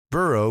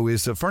Burrow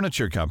is a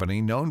furniture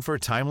company known for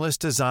timeless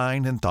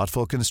design and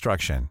thoughtful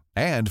construction,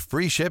 and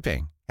free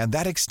shipping, and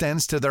that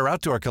extends to their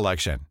outdoor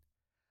collection.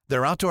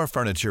 Their outdoor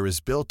furniture is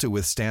built to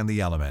withstand the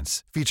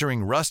elements,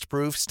 featuring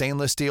rust-proof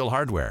stainless steel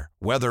hardware,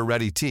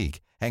 weather-ready teak,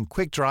 and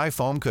quick-dry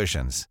foam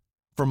cushions.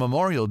 For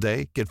Memorial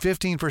Day, get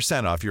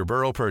 15% off your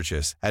Burrow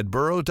purchase at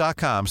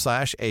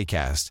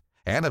burrow.com/ACAST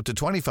and up to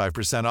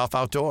 25% off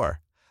outdoor.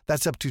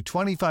 That's up to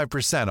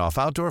 25% off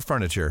outdoor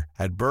furniture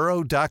at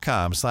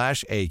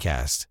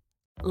burrow.com/ACAST.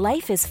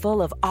 Life is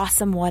full of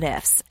awesome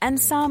what-ifs, and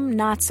some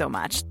not so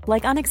much,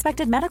 like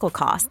unexpected medical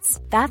costs.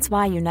 That's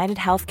why United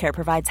Healthcare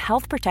provides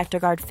Health Protector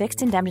Guard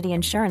fixed indemnity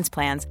insurance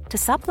plans to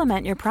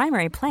supplement your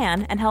primary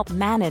plan and help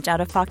manage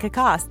out-of-pocket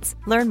costs.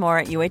 Learn more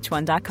at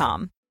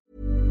uh1.com.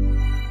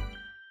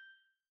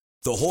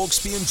 The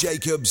Hawksby and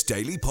Jacobs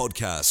Daily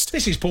Podcast.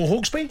 This is Paul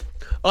Hawksby.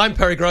 I'm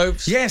Perry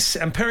Groves. Yes,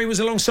 and Perry was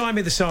alongside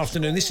me this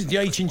afternoon. This is the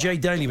H&J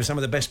Daily with some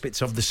of the best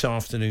bits of this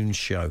afternoon's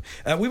show.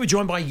 We were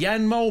joined by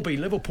Jan Molby,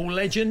 Liverpool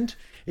legend.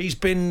 He's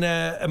been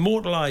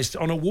immortalised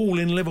on a wall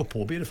in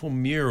Liverpool, beautiful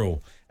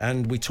mural.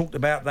 And we talked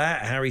about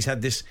that, how he's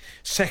had this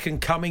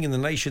second coming in the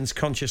nation's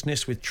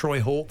consciousness with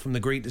Troy Hawke from the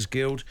Greeters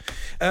Guild.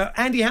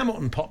 Andy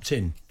Hamilton popped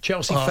in,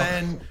 Chelsea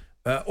fan,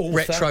 author.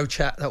 Retro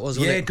chat, that was,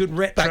 wasn't it? Yeah, good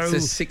retro. Back to the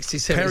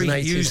 60s, 70s, Perry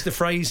 80s. used the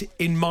phrase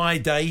 "in my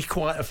day"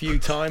 quite a few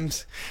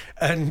times,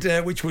 and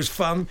which was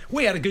fun.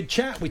 We had a good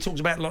chat. We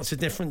talked about lots of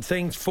different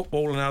things,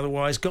 football and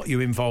otherwise. Got you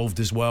involved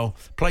as well.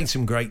 Played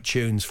some great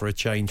tunes for a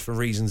change, for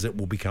reasons that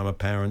will become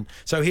apparent.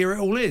 So here it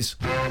all is.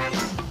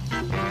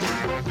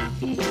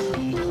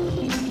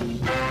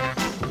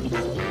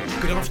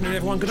 Good afternoon,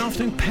 everyone. Good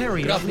afternoon,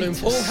 Perry. Good afternoon,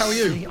 Paul. How are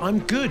you? I'm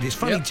good. It's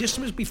funny, Yep. just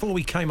as before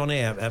we came on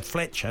air,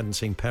 Fletch hadn't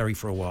seen Perry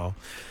for a while.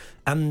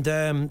 And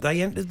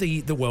they entered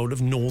the world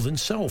of Northern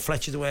Soul.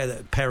 Fletch is aware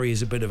that Perry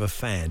is a bit of a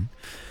fan.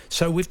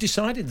 So we've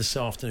decided this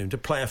afternoon to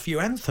play a few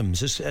anthems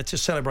to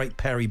celebrate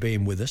Perry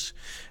being with us.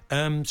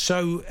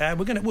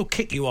 We'll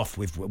kick you off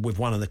with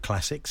one of the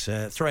classics,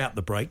 throw out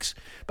the breaks.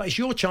 But it's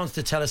your chance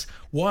to tell us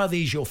why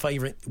these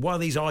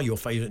are your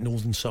favourite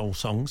Northern Soul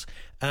songs,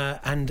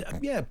 and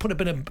put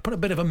a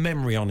bit of a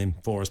memory on him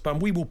for us. But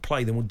we will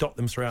play them, we'll dot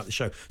them throughout the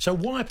show. So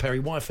why, Perry?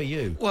 Why for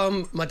you?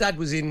 Well, my dad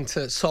was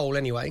into soul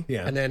anyway,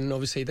 Yeah. and then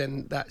obviously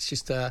that's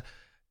just a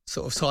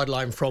sort of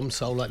sideline from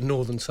soul, like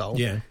Northern Soul.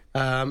 Yeah.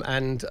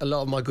 And a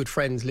lot of my good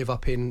friends live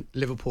up in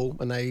Liverpool,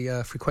 and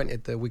they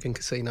frequented the Wigan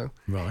Casino.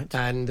 Right.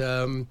 And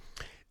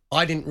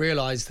I didn't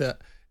realise that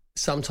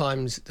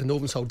sometimes the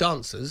Northern Soul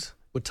dancers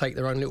would take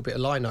their own little bit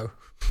of lino.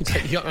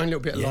 Take your own little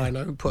bit of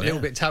lino, put a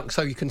little bit of talc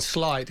so you can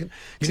slide.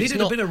 You needed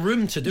a bit of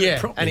room to do it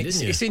properly, and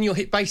didn't you? It's in your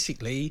hip.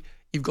 Basically,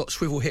 you've got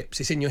swivel hips.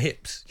 It's in your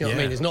hips. You know what I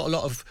mean? There's not a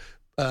lot of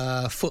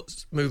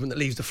foot movement that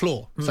leaves the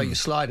floor, so you're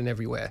sliding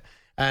everywhere.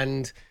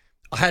 And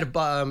I had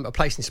a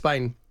place in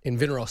Spain, in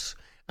Vinaròs,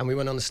 and we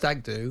went on a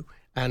stag do,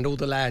 and all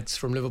the lads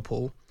from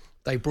Liverpool,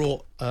 they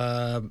brought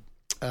a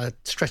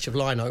stretch of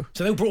lino.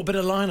 So they brought a bit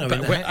of lino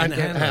in the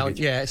hand luggage.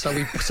 Yeah, so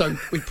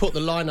we put the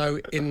lino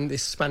in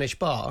this Spanish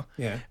bar,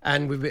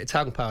 and with a bit of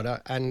talcum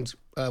powder, and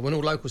when all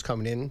locals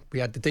coming in, we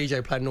had the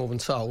DJ playing Northern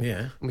Soul,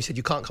 and we said,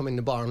 you can't come in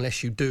the bar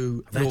unless you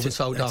do Northern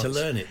Soul dance. They had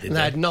to learn it, didn't and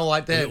they had no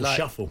idea. A little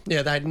shuffle.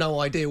 Yeah, they had no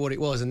idea what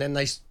it was, and then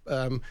my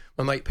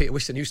mate Peter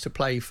Whiston used to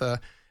play for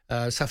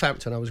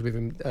Southampton. I was with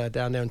him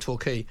down there in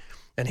Torquay,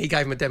 and he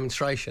gave him a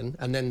demonstration,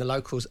 and then the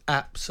locals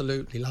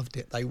absolutely loved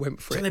it. They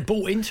went for it. So they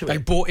bought into it. They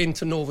bought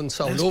into Northern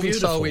Soul. That's Northern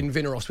beautiful. Soul in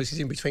Vinaròs, which is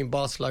in between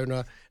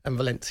Barcelona and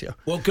Valencia.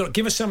 Well,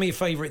 give us some of your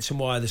favourites and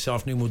why this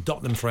afternoon. We'll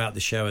dot them throughout the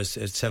show as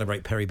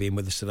celebrate Perry being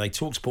with us today.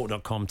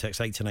 Talksport.com, text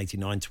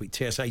 81089, tweet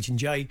TSH and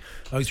J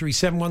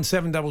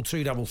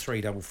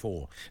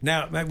 03717223344.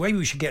 Now, maybe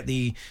we should get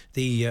the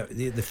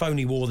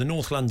phony war, the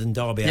North London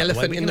derby, out of the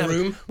way. Elephant in the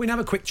room. We can have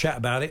a quick chat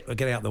about it. We'll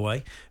get it out of the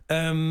way.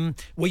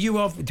 Were you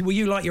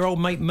like your old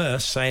mate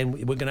Merce saying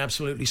we're going to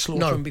absolutely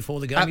slaughter them before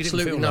the game?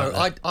 Absolutely you didn't feel no.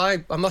 like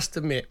that? I must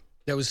admit,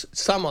 there was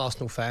some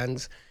Arsenal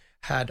fans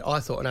had, I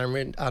thought,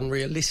 an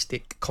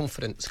unrealistic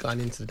confidence going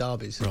into the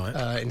derbies,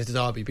 into the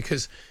derby,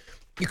 because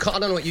you can't. I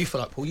don't know what you feel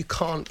like, Paul. You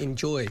can't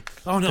enjoy.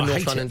 Oh no, the I North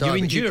hate London it. derby.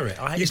 You endure it.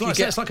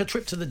 It's like a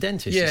trip to the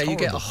dentist. Yeah, It's you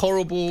get a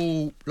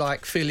horrible. horrible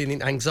feeling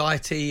in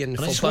anxiety and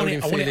I just want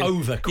foreboding it feeling.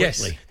 over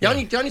quickly.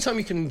 Yes. The only time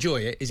you can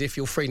enjoy it is if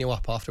you're 3-0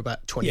 up after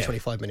about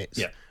 20-25 minutes.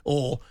 Yeah.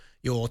 Or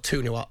you're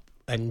 2-0 up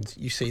and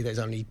you see there's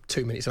only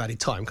 2 minutes of added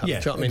time coming. Yeah,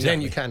 Do you know what I mean? exactly.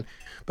 Then you can.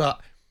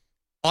 But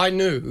I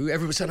knew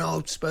everybody said,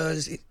 "Oh,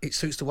 Spurs, it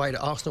suits the way that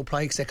Arsenal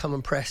play because they come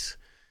and press."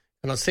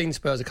 And I've seen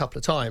Spurs a couple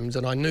of times,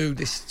 and I knew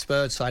this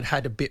Spurs side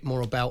had a bit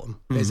more about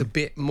them. There's a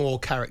bit more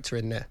character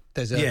in there.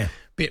 There's a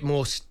bit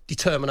more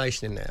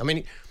determination in there. I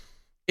mean,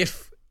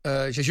 if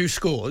Jesus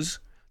scores,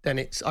 then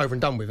it's over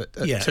and done with it.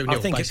 2-0, I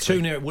think basically.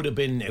 at 2-0 it would have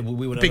been.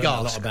 We would have Big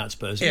learned a ask. lot about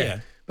Spurs. Yeah.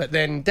 But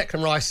then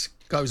Declan Rice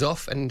goes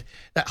off, and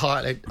that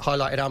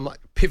highlighted how much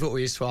pivotal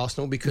he is to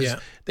Arsenal, because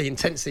the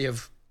intensity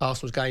of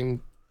Arsenal's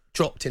game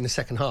dropped in the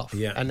second half.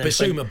 Yeah, and then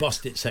Basuma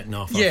bossed it second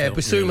half. Yeah, I felt,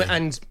 Basuma really.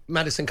 and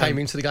Maddison came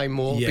into the game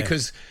more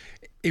because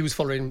he was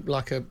following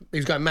he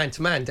was going man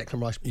to man,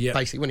 Declan Rice,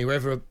 basically, when he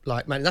wherever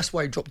man. That's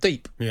why he dropped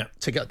deep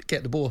to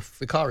get the ball off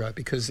Vicario,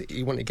 because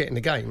he wanted to get in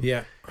the game.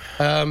 Yeah,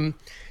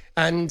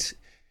 and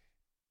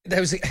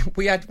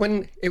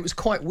when it was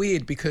quite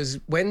weird, because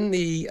when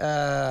the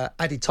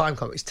added time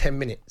came, it was 10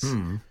 minutes.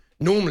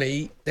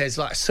 Normally, there's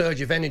like a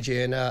surge of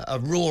energy and a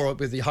roar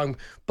with the home,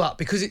 but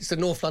because it's the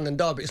North London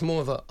derby, it's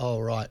more of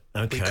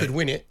we could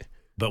win it.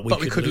 But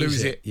we could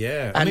lose it.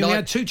 Yeah. And we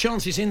had 2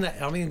 chances in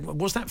that. I mean,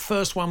 was that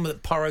first one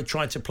that Porro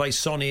tried to play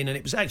Son in, and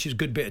it was actually a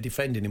good bit of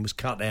defending and was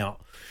cut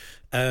out.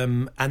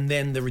 And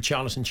then the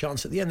Richarlison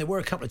chance at the end. There were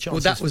a couple of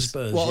chances that was for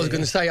Spurs. What I was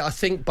going to say. I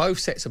think both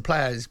sets of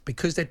players,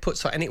 because they'd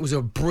put and it was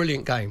a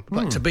brilliant game.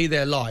 But to be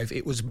there live,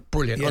 it was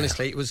brilliant.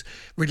 Honestly, it was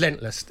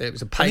relentless. There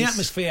was a pace. And the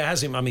atmosphere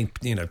has him. I mean,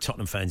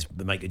 Tottenham fans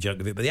make a joke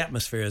of it, but the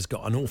atmosphere has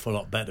got an awful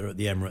lot better at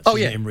the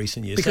Emirates in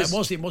recent years. Because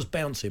so it was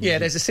bouncing. Yeah,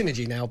 there's a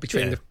synergy now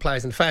between the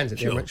players and the fans at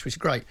the Emirates, which is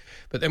great.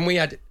 But then we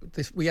had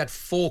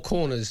 4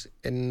 corners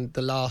in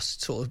the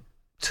last sort of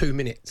 2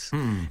 minutes,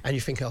 and you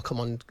think, oh, come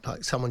on,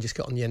 like someone just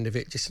got on the end of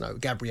it, just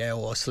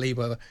Gabriel or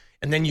Saliba,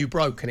 and then you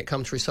broke, and it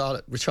comes to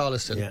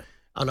Richarlison,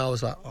 and I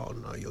was like, oh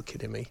no, you're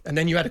kidding me. And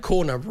then you had a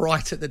corner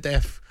right at the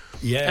death,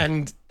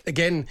 and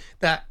again,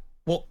 that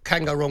what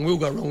can go wrong will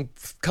go wrong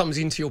comes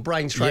into your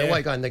brain straight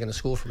away, going, they're going to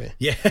score from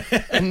here.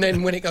 And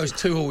then when it goes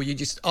 2-2, you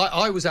just,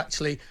 I was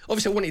actually,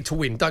 obviously I wanted to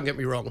win, don't get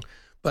me wrong,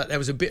 but there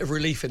was a bit of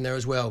relief in there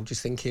as well,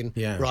 just thinking,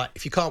 right,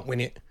 if you can't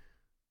win it,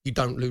 you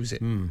don't lose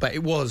it. But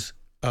it was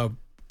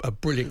a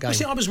brilliant game.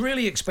 I was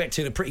really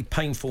expecting a pretty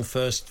painful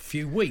first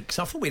few weeks.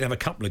 I thought we'd have a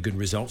couple of good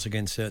results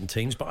against certain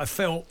teams, but I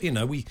felt,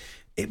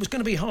 it was going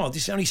to be hard.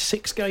 This is only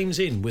 6 games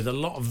in, with a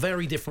lot of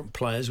very different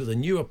players, with a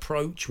new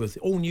approach, with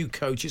all new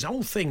coaches. The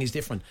whole thing is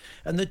different.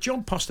 And the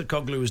job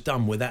Postecoglou has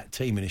done with that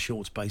team in a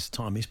short space of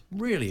time is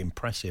really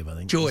impressive, I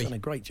think. Joy. He's done a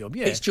great job.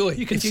 Yeah, it's joy.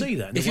 You can see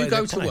that. If you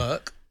go to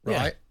work,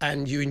 right,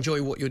 and you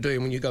enjoy what you're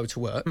doing when you go to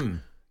work,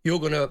 you're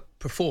going to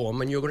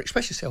perform and you're going to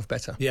express yourself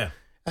better. Yeah.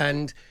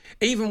 And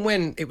even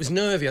when it was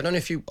nervy, I don't know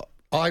if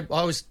I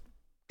was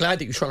glad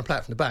that you were trying to play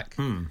it from the back,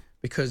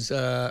 because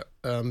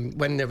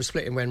when they were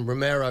splitting, when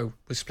Romero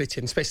was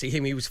splitting, especially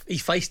him, he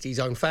faced his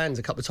own fans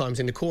a couple of times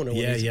in the corner.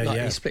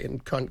 He's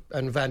splitting,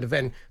 and Van der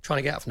Ven trying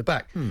to get out from the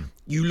back.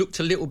 You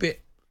looked a little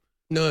bit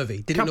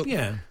nervy, didn't look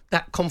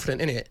that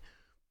confident in it.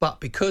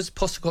 But because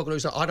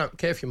Postecoglou's like, I don't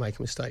care if you make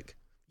a mistake,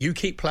 you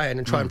keep playing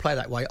and try and play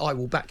that way, I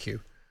will back you.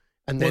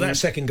 And then, that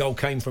second goal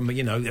came from,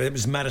 it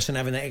was Maddison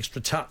having that extra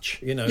touch.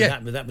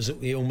 That was,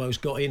 he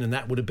almost got in, and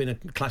that would have been a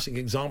classic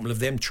example of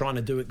them trying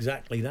to do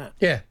exactly that.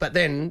 Yeah, but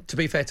then, to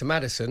be fair to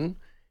Maddison,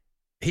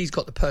 he's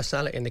got the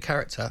personality and the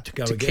character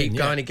to keep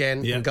going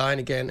again and going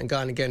again and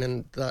going again.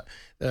 And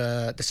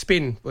the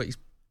spin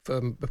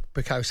from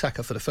Bukayo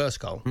Saka for the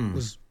first goal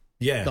was,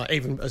 like,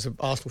 even as an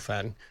Arsenal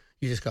fan,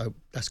 you just go,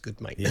 that's good,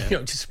 mate.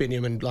 Just spin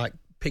him and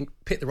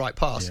pick the right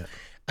pass. Yeah.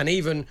 And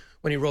even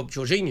when he robbed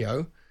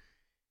Jorginho,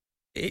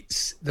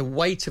 it's the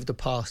weight of the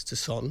pass to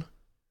Son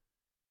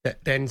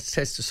that then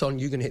says to Son,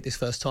 you're going to hit this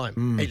first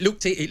time. It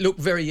looked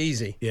very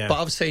easy, but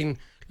I've seen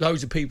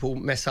loads of people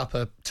mess up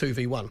a 2v1.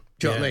 Do you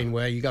know what I mean?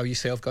 Where you go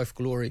yourself, go for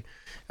glory.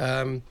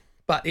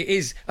 But it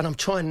is, and I'm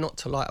trying not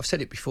to like, I've said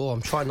it before,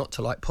 I'm trying not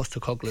to like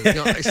Postecoglou.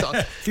 It's like,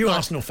 a few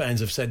Arsenal fans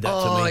have said that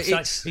to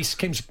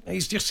me. He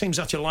just seems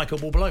such a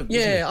likeable bloke.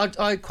 Yeah,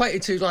 I equate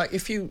it to, like,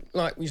 if you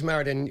was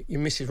married and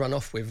your missus run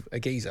off with a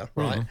geezer,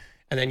 right?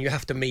 And then you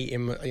have to meet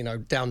him,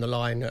 down the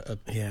line at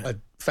a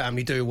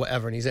family do,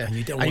 whatever, and he's there. And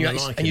you don't want to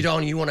like him.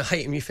 And you want to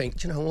hate him. You think,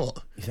 do you know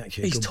what?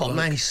 He's top bloke.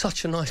 Man. He's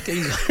such a nice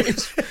geezer.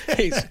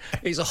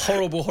 He's a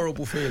horrible,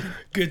 horrible feeling.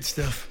 Good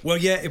stuff. Well,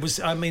 yeah, it was.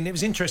 I mean, it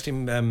was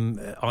interesting.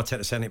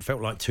 Arteta saying it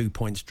felt like 2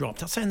 points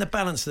dropped. I'd say in the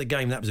balance of the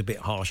game that was a bit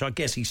harsh. I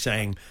guess he's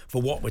saying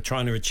for what we're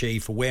trying to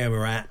achieve, for where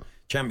we're at,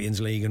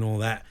 Champions League and all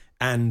that.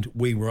 And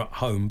we were at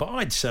home, but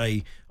I'd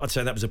say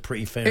that was a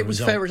pretty fair result. It was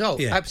a fair result,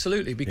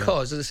 absolutely,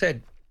 because as I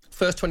said,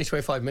 first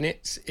 20-25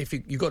 minutes, if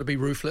you've got to be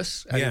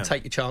ruthless and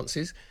take your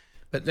chances.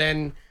 But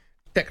then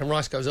Declan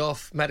Rice goes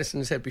off.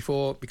 Maddison said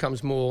before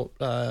becomes more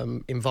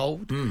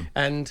involved.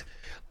 And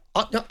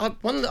one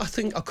that I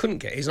think I couldn't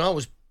get is, and I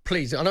was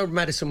pleased. I know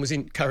Maddison was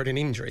carried an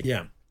injury.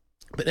 Yeah,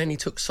 but then he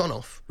took Son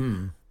off.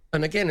 And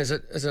again, as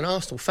an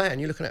Arsenal fan,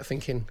 you're looking at it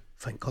thinking,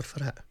 thank God for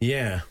that.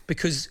 Yeah,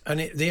 because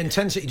the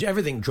intensity,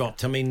 everything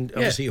dropped. I mean,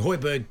 obviously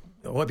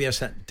Højbjerg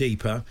sat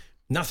deeper.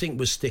 Nothing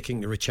was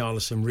sticking to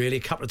Richarlison, really.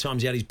 A couple of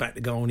times he had his back to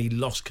goal and he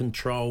lost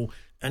control,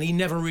 and he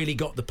never really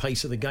got the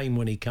pace of the game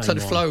when he came on. So the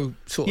flow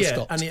sort of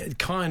stopped. And it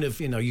kind of,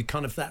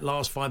 that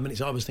last 5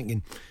 minutes, I was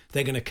thinking,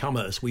 they're going to come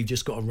at us. We've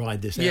just got to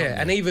ride this out. Yeah,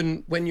 and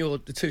even when you're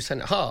the two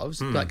centre-halves,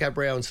 like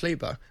Gabriel and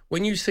Saliba,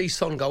 when you see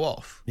Son go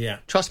off,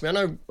 trust me, I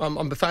know I'm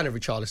a fan of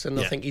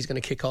Richarlison. I think he's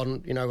going to kick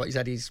on. He's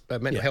had his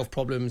mental health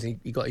problems. He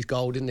got his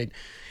goal, didn't he?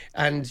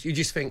 And you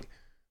just think,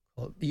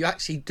 you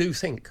actually do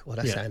think, well,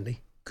 that's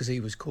handy. because he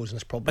was causing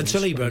us problems.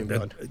 And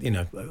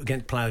Saliba,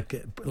 against a player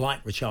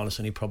like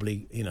Richarlison, he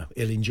probably, he'll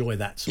enjoy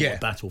that sort of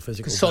battle,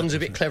 physical. Because Son's a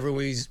bit clever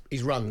with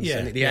his runs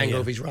and the angle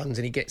of his runs,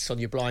 and he gets on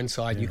your blind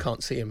side and you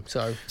can't see him.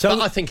 So but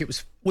I think it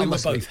was. We were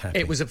both happy.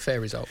 It was a fair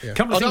result. Yeah.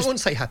 I don't want to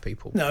say happy,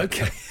 Paul. No,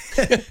 okay.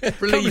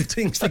 Couple of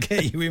things to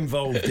get you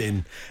involved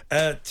in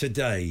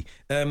today.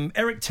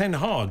 Eric Ten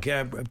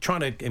Hag,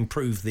 trying to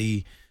improve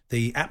the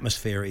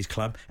atmosphere at his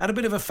club, had a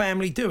bit of a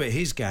family do at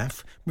his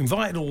gaff,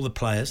 invited all the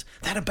players.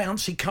 They had a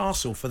bouncy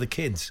castle for the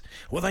kids.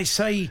 Well, they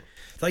say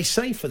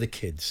for the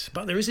kids,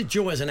 but there is a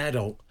joy as an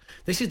adult.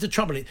 This is the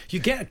trouble. You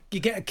get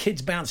a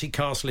kid's bouncy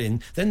castle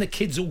in, then the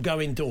kids all go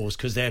indoors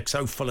because they're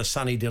so full of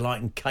sunny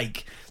delight and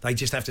cake. They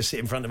just have to sit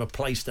in front of a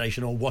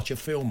PlayStation or watch a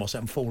film or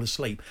something and fall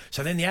asleep.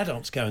 So then the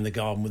adults go in the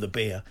garden with a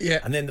beer.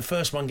 Yeah. And then the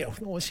first one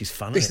this is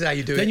fun. This is how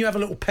you do it. Then you have a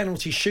little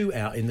penalty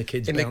shootout in the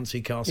kids'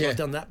 bouncy castle. I've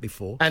done that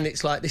before. And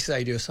it's like, this is how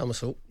you do a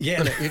somersault.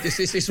 Yeah. This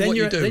is what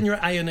you do. Then you're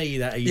at A&E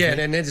that evening. Yeah, and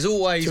then there's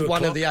always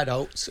one of the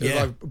adults who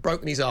have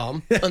broken his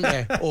arm, isn't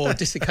there? Or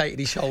dislocated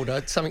his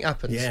shoulder. Something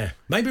happens. Yeah.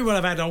 Maybe we'll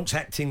have adults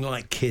acting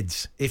like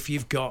kids. If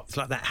you've got, it's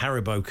like that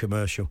Haribo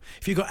commercial.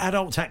 If you've got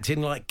adults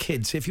acting like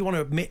kids, if you want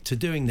to admit to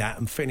doing that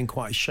and feeling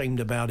quite ashamed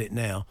about it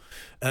now,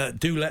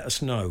 do let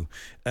us know.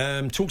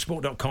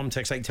 Talksport.com,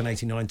 text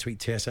 81089, tweet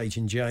TSH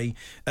and J.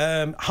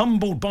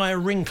 Humbled by a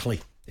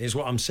Wrinkly is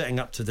what I'm setting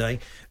up today.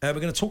 We're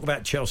going to talk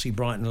about Chelsea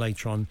Brighton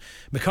later on.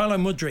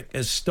 Mykhailo Mudryk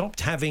has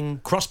stopped having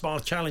crossbar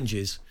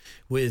challenges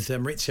with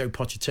Maurizio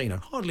Pochettino.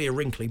 Hardly a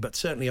Wrinkly, but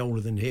certainly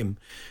older than him,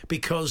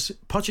 because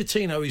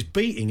Pochettino is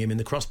beating him in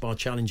the crossbar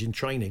challenge in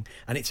training,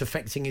 and it's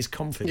affecting his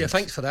confidence. Yeah,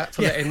 thanks for that,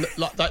 for letting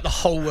like the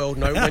whole world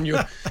know when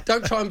you're...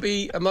 Don't try and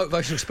be a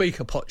motivational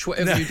speaker, Poch,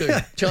 whatever you do. Do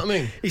you know what I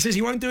mean? He says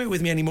he won't do it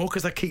with me anymore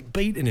because I keep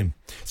beating him.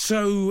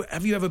 So,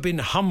 have you ever been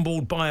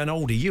humbled by an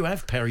oldie? You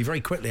have, Perry,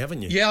 very quickly,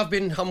 haven't you? Yeah, I've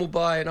been humbled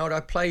by an oldie. I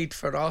played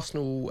for an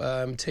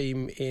Arsenal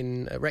team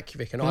in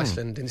Reykjavik in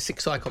Iceland in a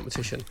six-side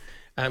competition,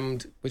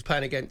 and was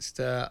playing against...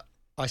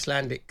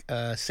 Icelandic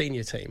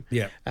senior team,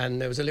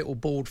 and there was a little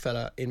bald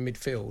fella in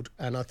midfield,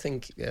 and I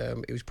think I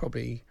reckon he's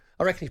probably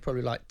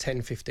like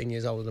 10, 15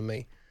 years older than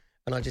me,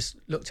 and I just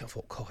looked and I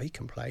thought, God, he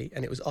can play,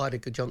 and it was Ida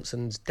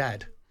Johnson's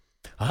dad,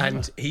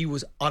 and he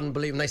was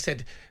unbelievable. And they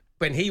said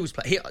when he was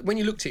playing, when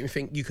you looked at him, you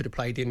think you could have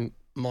played in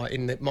my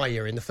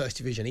year in the first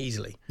division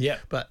easily,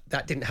 but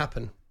that didn't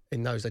happen.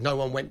 In those days, no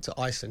one went to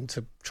Iceland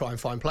to try and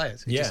find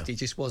players. It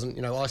just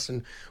wasn't,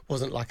 Iceland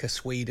wasn't like a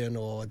Sweden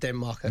or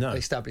Denmark, an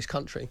established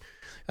country.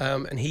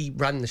 And he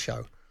ran the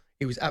show.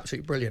 He was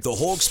absolutely brilliant. The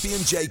Hawksby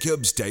and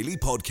Jacobs Daily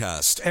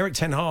Podcast. Eric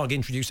Ten Hag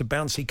introduced a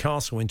bouncy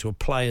castle into a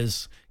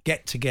players'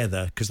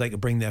 get-together because they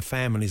could bring their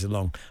families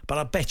along. But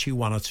I bet you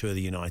one or two of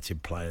the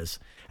United players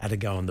had to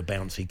go on the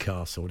bouncy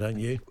castle, don't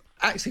you?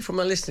 Actually, from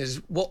my listeners,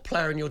 what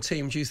player in your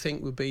team do you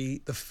think would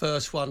be the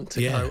first one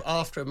to go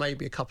after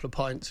maybe a couple of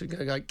pints and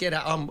go get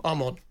out?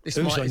 I'm on. This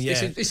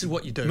is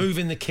what you do.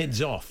 Moving the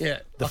kids off. Yeah,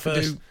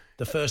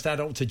 the first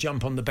adult to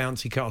jump on the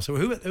bouncy castle.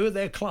 Who are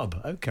their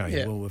club?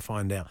 Okay, well, we'll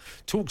find out.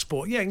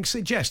 Talksport, you can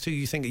suggest who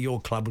you think at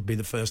your club would be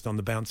the first on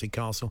the bouncy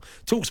castle.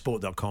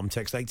 Talksport.com,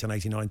 text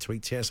 81089,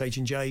 tweet TSH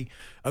and J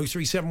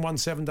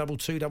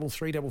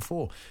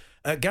 03717223344.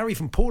 Gary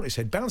from Portis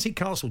said, bouncy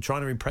castle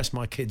trying to impress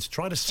my kids,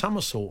 tried a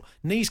somersault,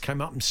 knees came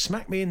up and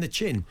smacked me in the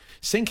chin,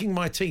 sinking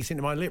my teeth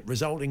into my lip,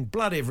 resulting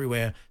blood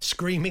everywhere,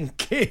 screaming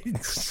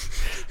kids.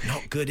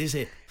 Not good, is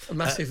it? A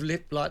massive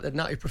lip like the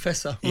Nutty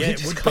Professor. Yeah,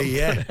 it would be,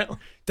 yeah.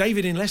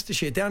 David in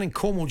Leicestershire, down in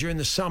Cornwall during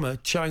the summer,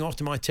 showing off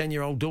to my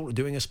 10-year-old daughter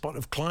doing a spot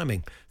of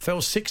climbing.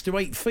 Fell 6 to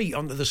 8 feet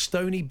onto the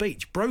stony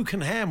beach.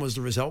 Broken hand was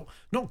the result.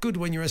 Not good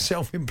when you're a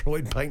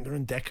self-employed painter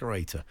and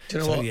decorator. Do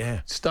you know what? Yeah.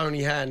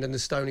 Stony hand and the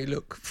stony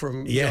look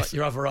from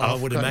your other half. I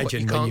would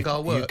imagine. You can't go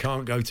to work. You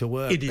can't go to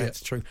work. Idiot.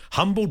 That's true.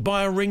 Humbled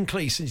by a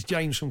Wrinkly, since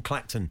James from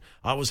Clacton.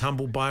 I was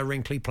humbled by a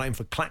Wrinkly playing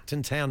for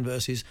Clacton Town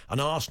versus an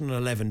Arsenal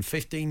 11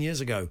 15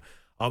 years ago.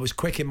 I was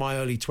quick in my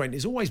early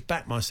 20s, always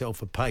backed myself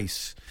for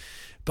pace.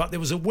 But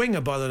there was a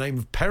winger by the name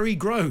of Perry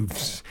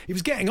Groves. He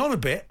was getting on a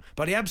bit,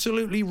 but he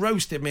absolutely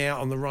roasted me out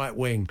on the right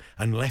wing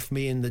and left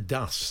me in the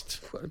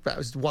dust. That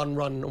was one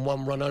run and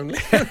one run only.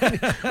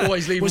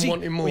 Always leaving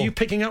wanting more. Were you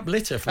picking up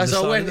litter from as the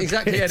I side went? of the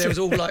Exactly. pitch? Yeah, there was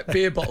all like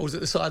beer bottles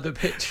at the side of the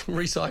pitch,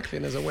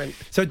 recycling as I went.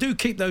 So do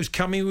keep those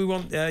coming. We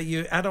want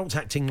you adults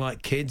acting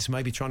like kids,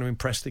 maybe trying to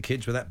impress the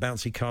kids with that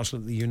bouncy castle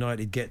at the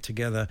United get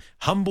together.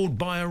 Humbled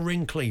by a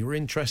Wrinkly. We're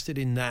interested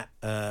in that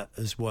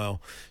as well.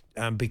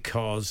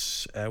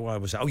 Because why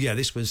was that? Oh yeah,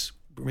 this was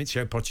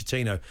Maurizio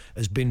Pochettino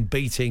has been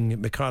beating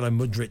Mykhailo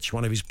Mudryk,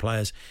 one of his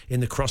players,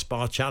 in the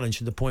crossbar challenge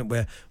to the point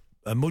where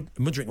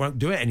Mudryk won't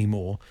do it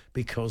anymore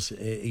because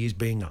he's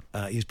being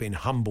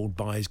humbled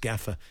by his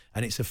gaffer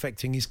and it's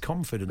affecting his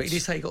confidence. But he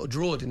did say he got a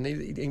draw, didn't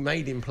he? He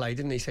made him play,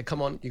 didn't he? He said,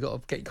 come on, you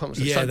got to get your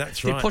confidence. Yeah, so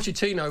that's right. Did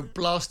Pochettino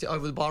blast it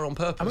over the bar on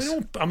purpose?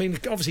 I mean,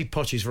 obviously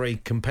Poch is very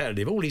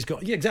competitive. All he's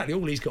got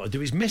to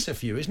do is miss a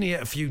few, isn't he?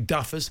 A few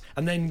duffers,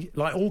 and then,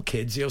 like all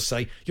kids, he'll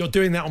say, "You're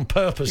doing that on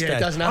purpose, Dad." It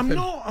doesn't happen.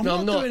 I'm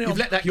not doing it. You've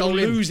let that goal in.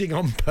 You're losing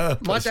on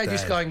purpose. My dad Dad.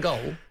 used to go in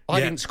goal. I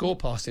didn't score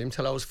past him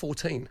until I was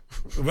 14.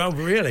 Well,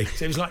 really?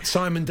 So it was like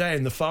Simon Day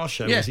in the Fast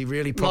Show. Was he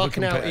really proper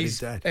marking out competitive his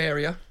dad?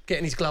 area,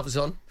 getting his gloves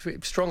on.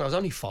 Strong. I was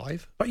only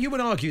 5. But you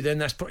would argue then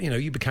that's,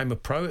 you became a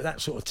pro at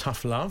that sort of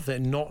tough love. They're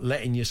not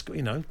letting you,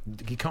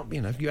 you can't,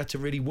 you had to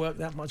really work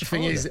that much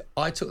harder. The thing is,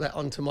 I took that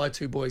onto my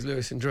 2 boys,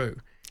 Lewis and Drew.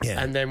 Yeah.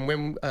 And then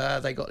when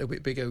they got a little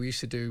bit bigger, we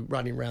used to do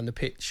running around the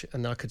pitch,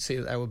 and I could see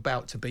that they were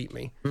about to beat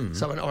me.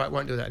 So I went, all right,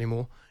 won't do that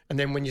anymore. And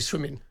then when you're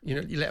swimming, you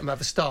let them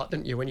have a start,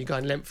 don't you? When you go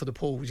in length for the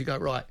pools, you go,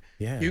 right,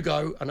 you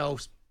go and I'll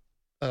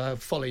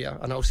follow you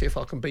and I'll see if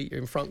I can beat you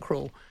in front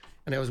crawl.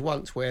 And there was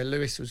once where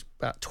Lewis was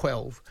about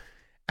 12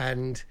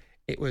 and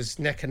it was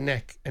neck and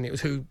neck, and it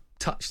was who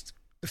touched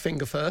the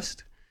finger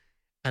first.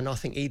 And I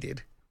think he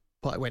did.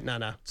 But I went,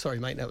 no, sorry,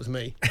 mate, that was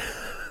me.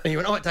 And he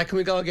went, all right, Dad, can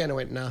we go again? I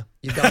went, nah,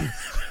 you're done.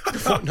 I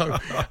thought, no,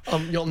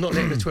 I'm not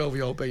letting a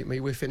 12-year-old beat me.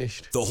 We're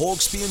finished. The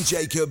Hawksby and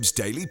Jacobs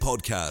Daily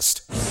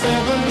Podcast.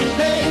 7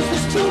 days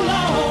is too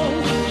long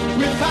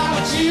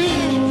without you,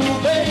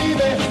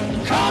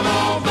 baby. Come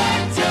on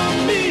back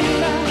to me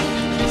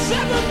now.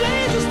 7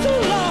 days is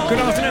too long. Good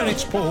afternoon,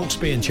 it's Paul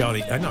Hawksby and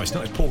Charlie. No, it's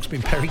not. It's Paul Hawksby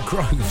and Perry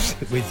Groves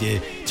with you.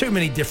 Too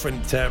many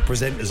different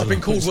presenters. I've been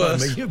called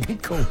worse. You've been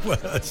called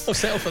worse. I'll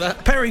settle for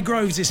that. Perry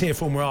Groves is here,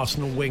 former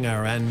Arsenal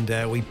winger,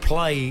 and we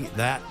play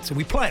that. So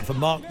we play it for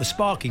Mark the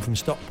Sparky from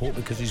Stockport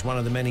because he's one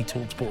of the many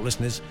TalkSport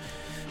listeners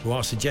who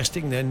are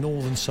suggesting their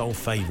Northern Soul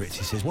favourites.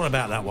 He says, what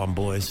about that one,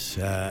 boys?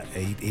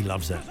 He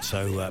loves that.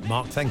 So,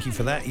 Mark, thank you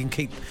for that. You can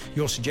keep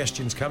your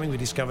suggestions coming. We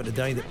discovered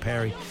today that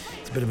Perry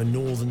is a bit of a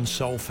Northern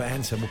Soul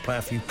fan, so we'll play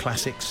a few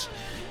classics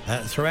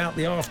throughout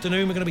the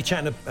afternoon. We're going to be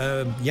chatting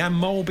to Jan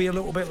Molby a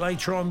little bit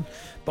later on.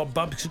 Bob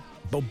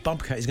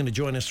Bubka is going to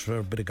join us for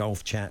a bit of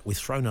golf chat. We've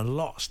thrown a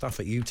lot of stuff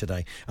at you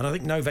today. And I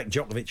think Novak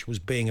Djokovic was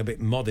being a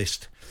bit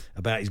modest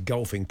about his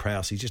golfing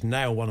prowess. He just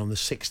nailed one on the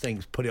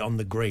 16th, put it on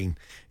the green.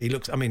 He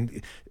looks,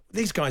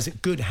 these guys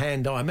at good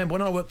hand-eye. I remember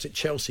when I worked at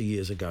Chelsea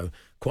years ago,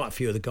 quite a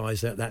few of the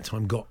guys at that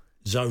time got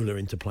Zola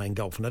into playing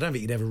golf. And I don't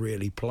think he'd ever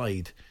really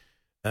played.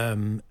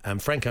 And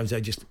Frank Jose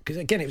because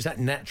again, it was that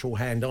natural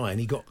hand-eye and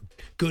he got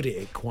good at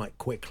it quite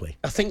quickly.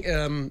 I think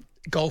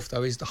golf,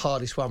 though, is the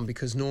hardest one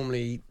because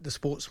normally the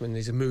sportsman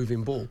is a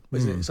moving ball,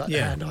 isn't it? It's like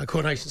the hand-eye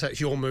coordination, so it's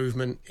your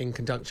movement in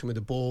conjunction with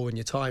the ball and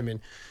your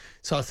timing.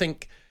 So I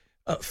think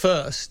at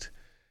first,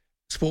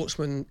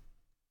 sportsmen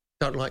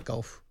don't like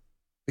golf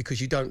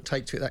because you don't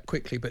take to it that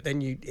quickly, but then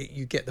you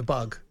get the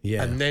bug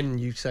and then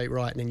you say,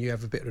 right, and then you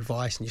have a bit of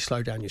advice and you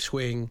slow down your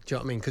swing. Do you know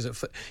what I mean?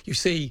 Because you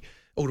see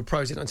all the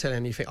pros don't tell you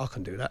and you think, I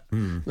can do that.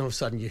 And all of a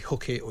sudden you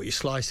hook it or you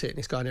slice it and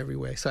it's going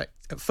everywhere. So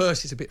at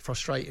first it's a bit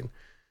frustrating.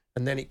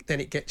 And then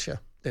it gets you.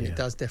 Then it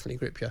does definitely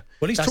grip you.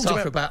 Well, that's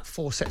after about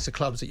 4 sets of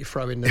clubs that you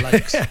throw in the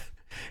lakes.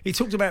 He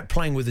talked about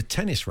playing with a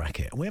tennis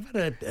racket. We have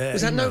had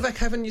was that Novak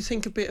having, you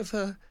think, a bit of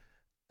a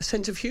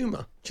sense of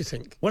humour, do you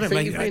think? Well,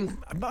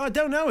 I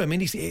don't know. I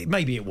mean,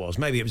 maybe it was.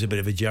 Maybe it was a bit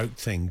of a joke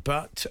thing.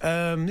 But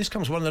this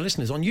comes from one of the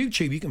listeners. On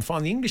YouTube, you can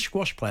find the English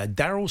squash player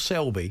Daryl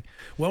Selby,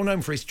 well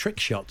known for his trick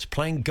shots,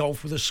 playing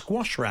golf with a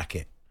squash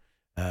racket.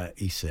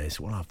 He says,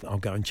 well, I'll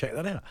go and check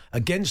that out.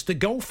 Against a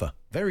golfer.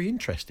 Very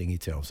interesting, he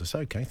tells us.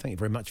 OK, thank you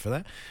very much for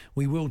that.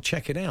 We will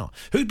check it out.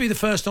 Who'd be the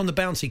first on the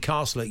bouncy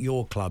castle at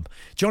your club?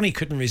 Johnny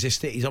couldn't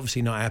resist it. He's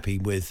obviously not happy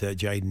with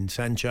Jadon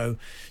Sancho.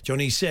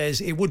 Johnny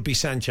says it would be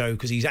Sancho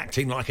because he's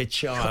acting like a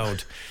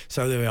child.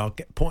 So there we are,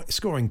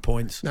 scoring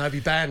points. No, he'd be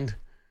banned.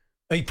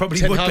 He probably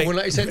Ten would Hag be. Wouldn't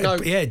let you say no.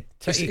 Yeah,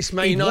 it's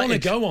Man he'd want to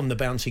United. go on the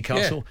bouncy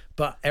castle,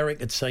 but Eric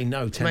would say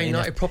no. Man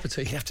United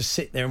property. You'd have to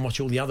sit there and watch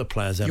all the other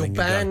players having You're a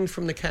go. banned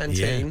from the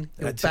canteen.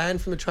 Yeah, You're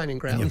banned from the training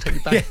ground. You're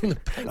banned from the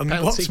bouncy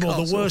and what's more,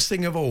 castle. the worst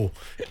thing of all,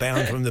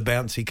 banned from the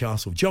bouncy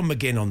castle. John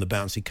McGinn on the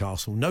bouncy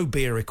castle. No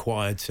beer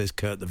required, says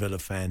Kurt the Villa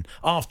fan.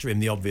 After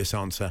him, the obvious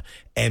answer,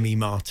 Emi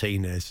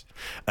Martinez.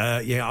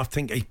 I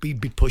think he'd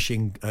be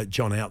pushing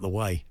John out the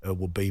way,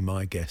 would be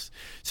my guess.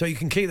 So you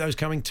can keep those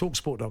coming.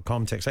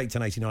 Talksport.com, text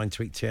 81089,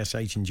 tweet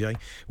TSH and J.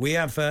 We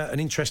have an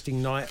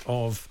interesting night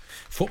of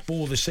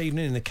football this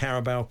evening in the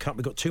Carabao Cup.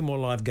 We've got 2 more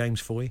live games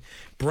for you.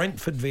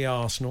 Brentford v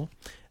Arsenal.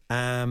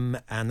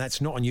 And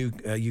that's not on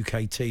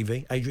UK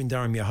TV. Adrian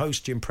Durham, your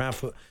host, Jim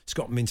Proudfoot,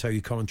 Scott Minto,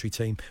 your commentary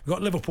team. We've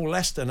got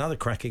Liverpool-Leicester, another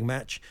cracking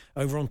match,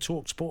 over on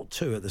TalkSport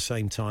 2 at the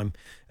same time.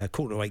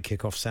 8:15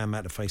 kick-off, Sam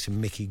Matterface and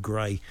Mickey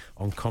Gray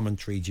on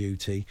commentary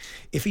duty.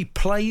 If he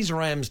plays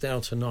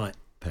Ramsdale tonight,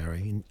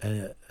 Perry,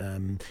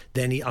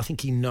 then I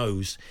think he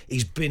knows.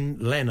 He's been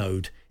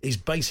Leno'd. He's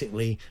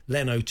basically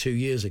Leno 2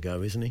 years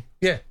ago, isn't he?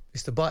 Yeah,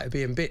 it's the bite of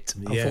being bit,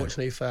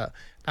 unfortunately, for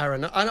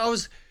Aaron. And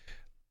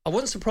I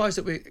wasn't surprised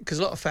that because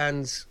a lot of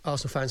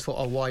Arsenal fans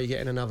thought, why are you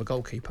getting another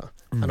goalkeeper?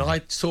 And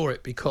I saw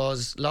it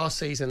because last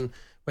season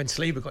when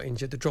Saliba got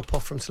injured, the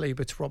drop-off from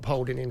Saliba to Rob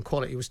Holding in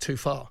quality was too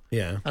far.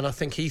 Yeah. And I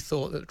think he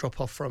thought that the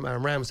drop-off from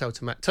Aaron Ramsdale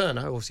to Matt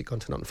Turner, obviously gone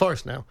to Nottingham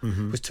Forest now,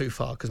 was too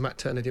far because Matt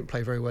Turner didn't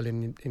play very well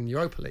in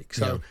Europa League.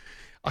 So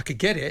I could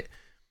get it,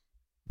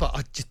 but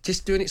I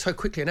just doing it so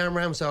quickly. And Aaron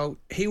Ramsdale,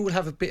 he will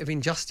have a bit of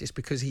injustice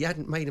because he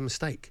hadn't made a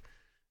mistake.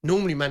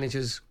 Normally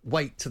managers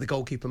wait till the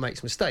goalkeeper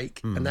makes a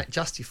mistake and that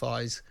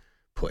justifies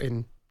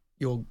putting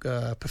your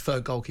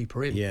preferred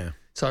goalkeeper in. Yeah.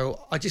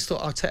 So I just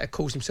thought Arteta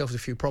caused himself a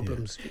few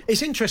problems. Yeah.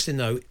 It's interesting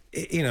though.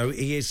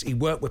 He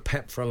worked with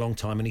Pep for a long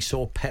time, and he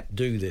saw Pep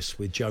do this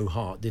with Joe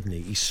Hart, didn't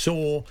he? He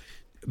saw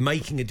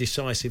making a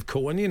decisive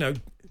call, and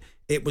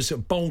it was a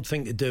bold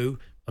thing to do.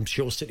 I'm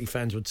sure City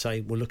fans would say,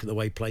 well, look at the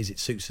way he plays, it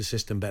suits the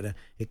system better.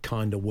 It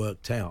kind of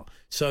worked out.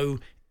 So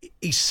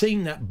he's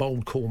seen that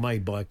bold call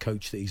made by a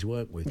coach that he's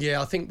worked with.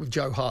 Yeah, I think with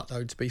Joe Hart,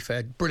 though, to be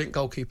fair, brilliant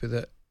goalkeeper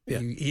that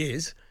he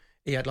is,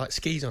 he had like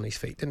skis on his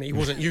feet, didn't he? He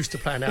wasn't used to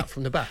playing out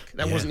from the back.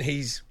 That wasn't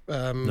his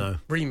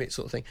remit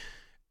sort of thing.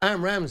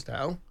 Aaron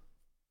Ramsdale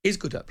is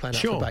good at playing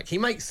out from the back. He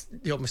makes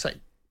the odd mistake.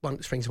 One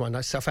that springs to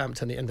mind,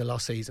 Southampton at the end of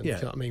last season, you know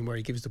what I mean, where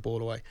he gives the ball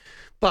away.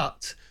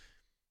 But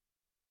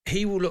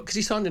he will look, because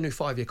he signed a new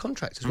 5-year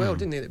contract as well,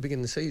 didn't he, at the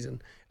beginning of the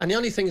season? And the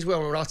only thing as well,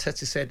 when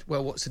Arteta said,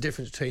 well, what's the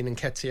difference between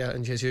Nketiah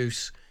and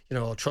Jesus,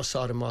 or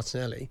Trossard and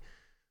Martinelli?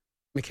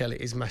 Michele,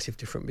 it is massive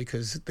different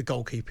because the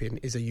goalkeeping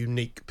is a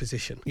unique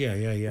position.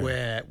 Yeah.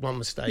 Where one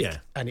mistake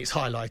and it's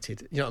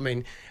highlighted, you know what I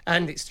mean?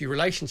 And it's your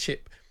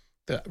relationship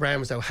that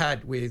Ramsdale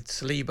had with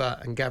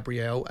Saliba and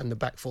Gabriel and the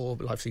back four,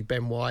 obviously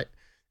Ben White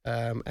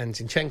and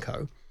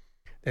Zinchenko.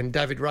 Then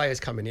David Raya is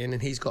coming in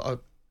and he's got to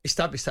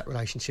establish that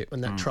relationship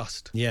and that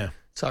trust. Yeah.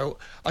 So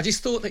I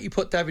just thought that you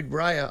put David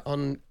Raya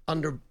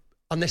under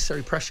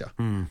unnecessary pressure.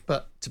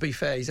 But to be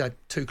fair, he's had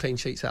 2 clean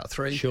sheets out of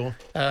 3. Sure.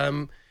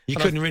 You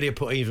couldn't really have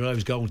put either of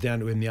those goals down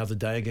to him the other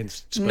day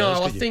against Spurs,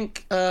 No, I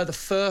think the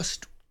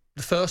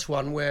first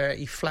one where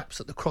he flaps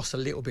at the cross a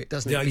little bit,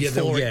 doesn't he?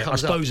 Before it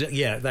comes I suppose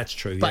up. That's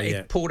true. But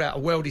he pulled out a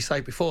worldy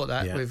save before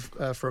that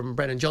with from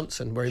Brennan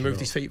Johnson, where he moved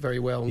his feet very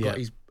well and got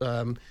his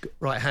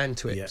right hand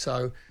to it. Yeah.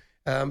 So,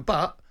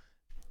 but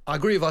I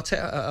agree with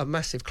Arteta at a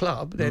massive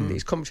club, then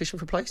it's competition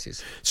for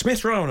places.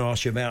 Smith Rowe, I want to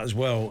ask you about as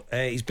well.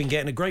 He's been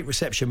getting a great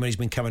reception when he's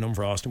been coming on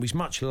for Arsenal. He's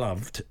much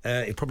loved.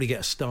 He'll probably get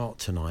a start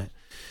tonight.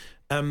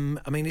 I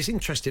mean, it's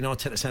interesting,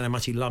 Arteta saying how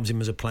much he loves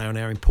him as a player and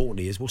how important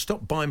he is. Well,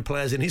 stop buying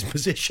players in his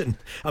position.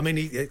 I mean,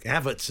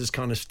 Havertz has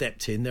kind of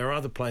stepped in. There are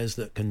other players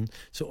that can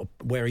sort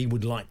of where he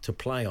would like to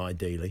play,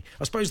 ideally.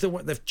 I suppose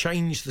they've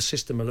changed the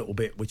system a little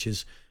bit, which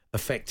has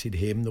affected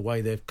him, the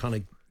way they've kind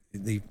of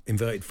the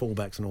inverted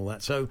fullbacks and all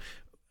that. So,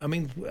 I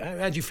mean,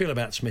 how do you feel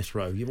about Smith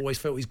Rowe? You've always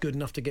felt he's good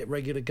enough to get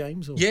regular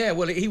games? Or? Yeah,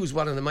 well, he was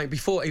one of the main...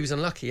 Before he was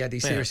unlucky, he had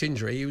his serious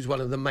injury, he was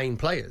one of the main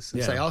players.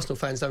 Say Arsenal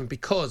fans don't,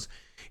 because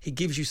he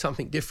gives you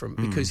something different,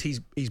 because he's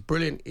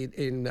brilliant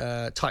in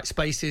tight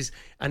spaces,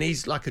 and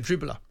he's like a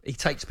dribbler. He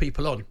takes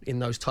people on in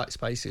those tight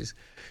spaces.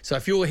 So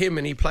if you're him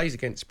and he plays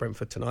against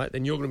Brentford tonight,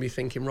 then you're going to be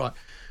thinking, right,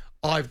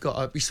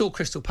 we saw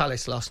Crystal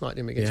Palace last night,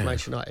 didn't we, against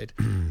Manchester United,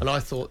 and I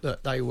thought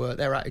that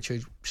their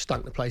attitude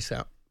stunk the place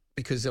out.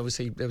 Because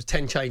obviously there was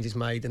 10 changes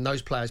made and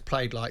those players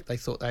played like they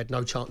thought they had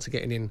no chance of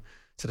getting in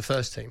to the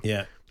first team.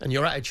 Yeah. And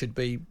your attitude should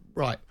be,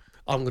 right,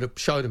 I'm going to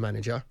show the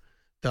manager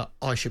that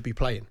I should be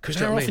playing. Because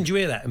how often do you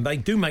hear that? And they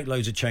do make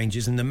loads of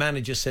changes and the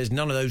manager says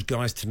none of those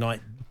guys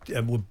tonight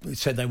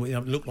said they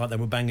looked like they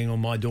were banging on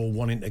my door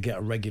wanting to get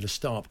a regular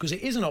start, because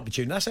it is an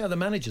opportunity. That's how the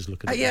managers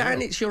look at it. Yeah,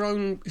 and it's your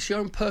own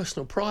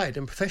personal pride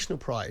and professional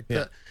pride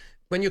that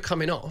when you're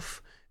coming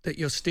off, that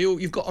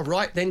you've got a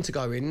right then to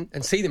go in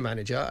and see the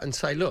manager and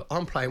say, look,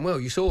 I'm playing well.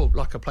 You saw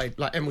like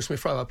Emile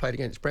Smith Rowe, I played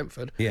against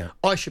Brentford. Yeah.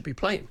 I should be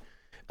playing.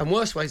 And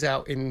worst ways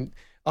out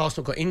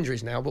Arsenal got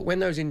injuries now, but when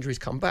those injuries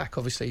come back,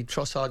 obviously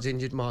Trossard's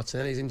injured,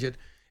 Martinelli's injured.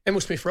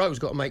 Emile Smith Rowe's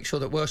got to make sure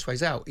that worst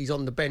ways out, he's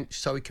on the bench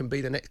so he can be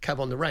the next cab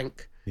on the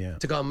rank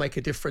to go and make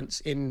a difference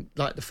in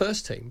like the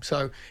first team.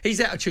 So his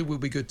attitude will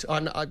be good.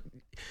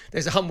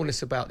 There's a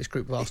humbleness about this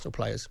group of Arsenal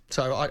players,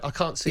 so I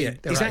can't see.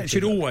 His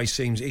attitude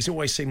he's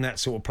always seemed that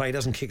sort of play. He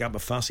doesn't kick up a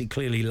fuss. He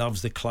clearly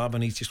loves the club,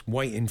 and he's just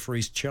waiting for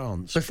his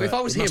chance. But if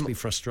I was him, it must be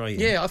frustrating.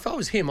 Yeah, if I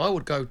was him, I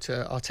would go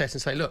to Arteta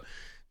and say, look,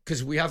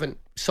 because we haven't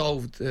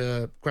solved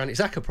the Granit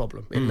Xhaka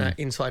problem in that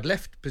inside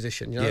left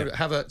position.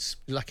 Havertz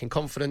lacking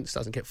confidence,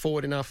 doesn't get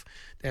forward enough.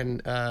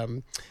 Then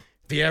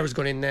Vieira's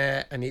gone in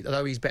there, and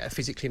although he's better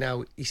physically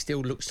now, he still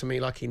looks to me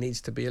like he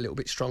needs to be a little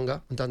bit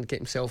stronger and doesn't get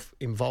himself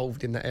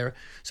involved in that area.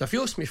 So if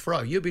you're Smith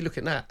Rowe, you'll be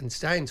looking at that and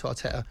saying to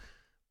Arteta,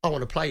 I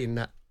want to play in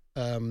that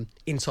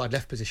inside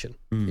left position,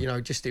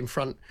 just in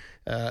front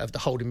of the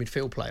holding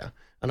midfield player,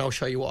 and I'll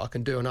show you what I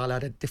can do, and I'll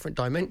add a different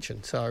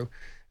dimension. So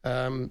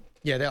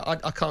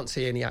I can't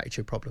see any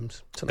attitude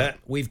problems tonight.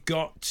 We've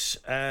got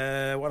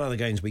what other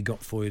games we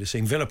got for you to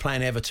see? Villa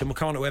playing Everton. We'll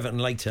come on to Everton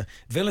later.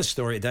 Villa's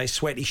story today: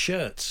 sweaty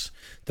shirts.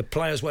 The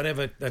players,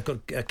 whatever, they've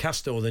got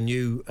Castor, the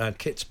new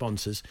kit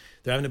sponsors.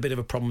 They're having a bit of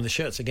a problem. The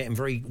shirts are getting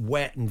very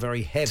wet and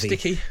very heavy,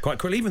 sticky, quite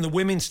quickly. Even the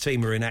women's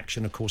team are in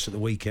action, of course, at the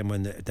weekend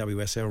when the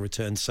WSL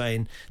returns,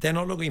 saying they're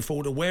not looking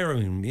forward to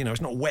wearing them. It's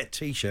not a wet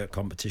t-shirt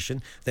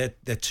competition. They're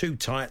too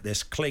tight. They're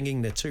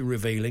clinging. They're too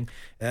revealing.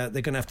 They're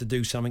going to have to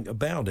do something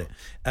about it.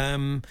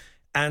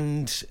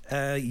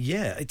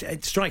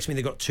 It strikes me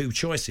they've got two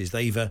choices.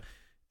 They either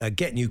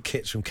get new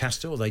kits from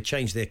Castor, or they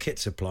change their kit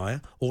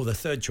supplier, or the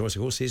third choice,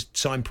 of course, is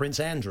sign Prince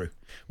Andrew,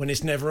 when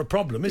it's never a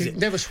problem, is it?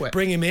 Never sweat.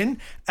 Bring him in.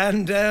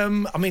 And,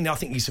 I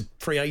think he's a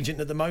free agent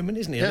at the moment,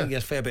 isn't he? Yeah. I think he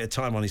has a fair bit of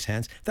time on his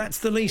hands. That's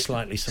the least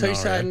likely So scenario.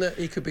 you're saying that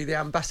he could be the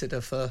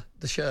ambassador for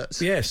the shirts?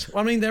 Yes.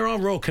 I mean, there are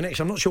royal connections.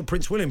 I'm not sure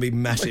Prince William would be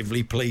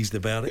massively pleased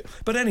about it.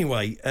 But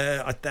anyway,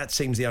 that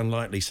seems the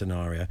unlikely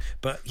scenario.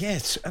 But,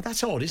 yes,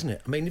 that's odd, isn't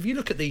it? I mean, if you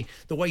look at the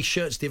way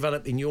shirts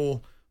develop in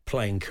your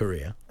playing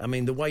career, I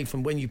mean, the way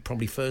from when you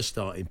probably first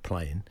started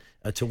playing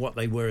to what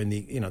they were in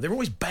the, they're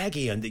always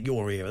baggy under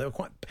your era.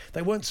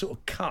 They weren't sort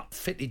of cut,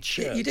 fitted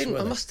shirts. You didn't, were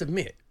I they? must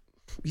admit,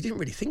 you didn't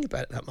really think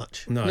about it that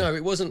much. No.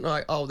 It wasn't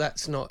like, oh,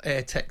 that's not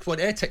AirTex. Well,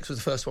 AirTex was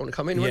the first one to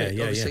come in, wasn't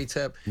it? Obviously, to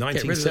get rid of the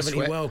 1970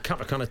 sweat. World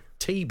Cup, a kind of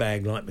tea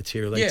bag like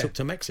material they took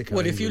to Mexico.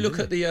 Well, if you England,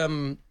 look at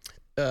didn't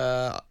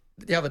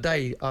the other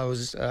day,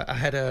 I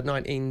had a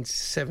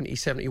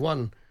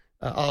 1970-71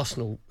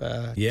 Arsenal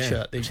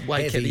shirt, the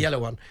white kit, Heavy the yellow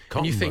one.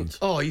 cotton And you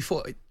think, ones. you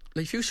thought,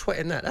 if you're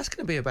sweating that's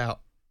going to be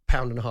about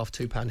 £1.5,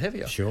 £2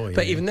 heavier. Sure, yeah,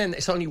 But yeah. even then,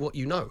 it's only what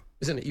you know,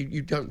 isn't it?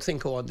 You don't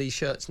think, these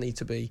shirts need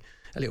to be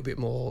a little bit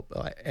more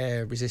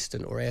air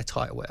resistant or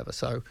airtight or whatever.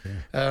 So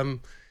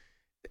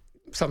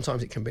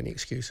sometimes it can be an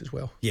excuse as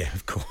well. Yeah,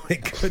 of course,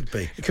 it could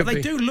be. It could but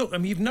they be. do look, I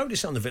mean, you've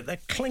noticed on the vid, they're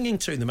clinging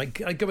to them. They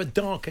go a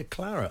darker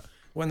claret.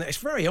 It's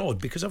very odd,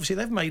 because obviously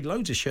they've made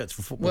loads of shirts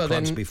for football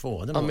clubs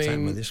before. I don't know what's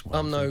happened with this one.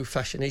 I'm no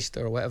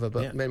fashionista or whatever,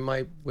 but men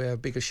might wear a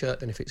bigger shirt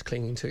than if it's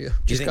clinging to you. Do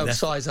you Just think go that's-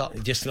 size up.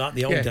 Just like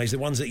the old days, the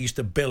ones that used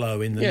to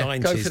billow in the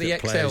 90s go for the that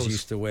players XLs.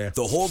 used to wear.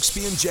 The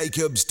Hawksby and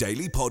Jacobs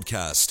Daily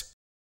Podcast.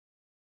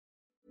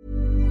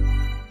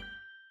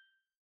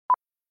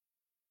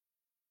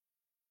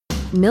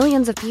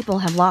 Millions of people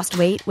have lost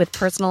weight with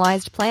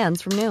personalized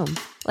plans from Noom.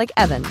 Like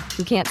Evan,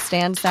 who can't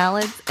stand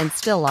salads and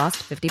still lost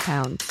 50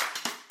 pounds.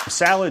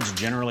 Salads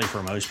generally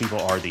for most people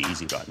are the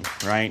easy button,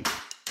 right?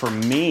 For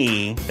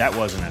me, that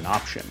wasn't an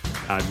option.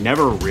 I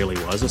never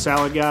really was a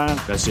salad guy.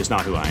 That's just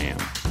not who I am.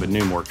 But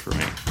Noom worked for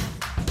me.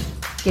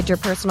 Get your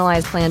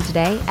personalized plan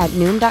today at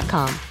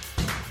Noom.com.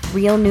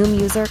 Real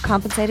Noom user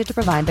compensated to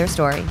provide their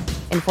story.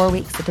 In 4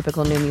 weeks, the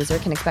typical Noom user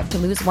can expect to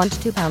lose 1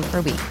 to 2 pounds per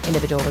week.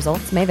 Individual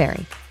results may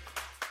vary.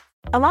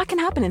 A lot can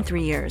happen in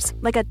 3 years,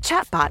 like a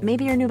chatbot may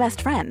be your new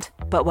best friend.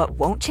 But what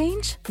won't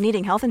change?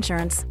 Needing health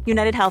insurance.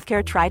 United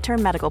Healthcare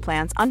Tri-Term Medical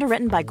Plans,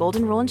 underwritten by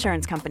Golden Rule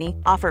Insurance Company,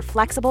 offer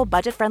flexible,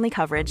 budget-friendly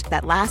coverage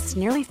that lasts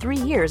nearly 3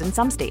 years in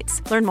some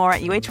states. Learn more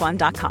at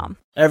UH1.com.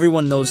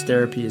 Everyone knows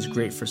therapy is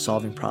great for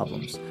solving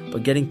problems,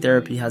 but getting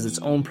therapy has its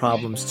own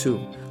problems too,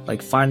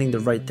 like finding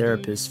the right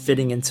therapist,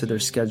 fitting into their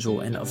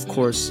schedule, and of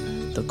course,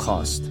 the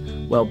cost.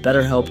 Well,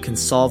 BetterHelp can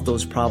solve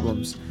those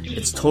problems.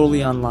 It's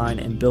totally online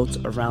and built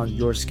around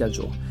your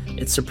schedule.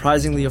 It's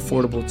surprisingly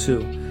affordable too.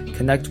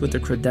 Connect with a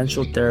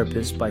credentialed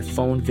therapist by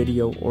phone,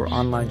 video, or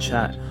online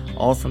chat,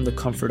 all from the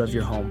comfort of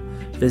your home.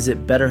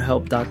 Visit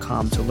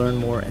BetterHelp.com to learn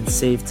more and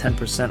save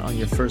 10% on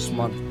your first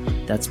month.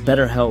 That's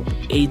BetterHelp,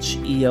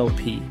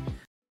 H-E-L-P.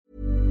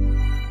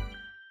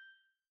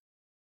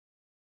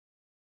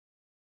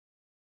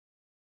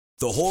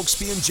 The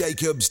Hawksby and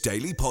Jacobs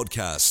Daily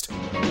Podcast. Well,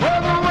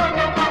 the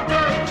wonderful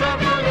bird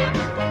chocolate,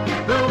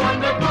 the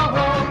wonderful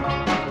home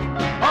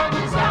of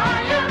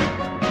Zion.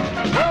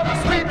 Oh, the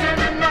sweet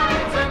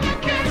delights and the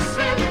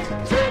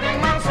kisses, filling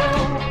my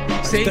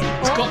soul. See,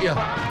 it's got you.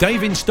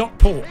 Dave in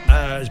Stockport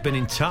has been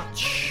in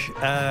touch.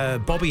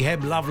 Bobby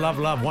Hebb, Love, Love,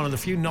 Love, one of the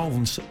few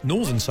Northern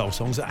Soul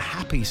songs that are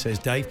happy, says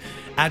Dave.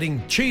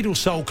 Adding Cheadle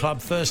Soul Club,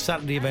 first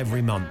Saturday of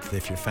every month.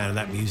 If you're a fan of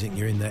that music and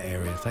you're in that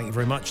area. Thank you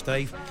very much,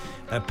 Dave.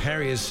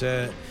 Perry is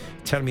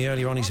telling me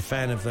earlier on he's a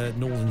fan of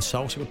Northern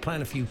Soul, so we're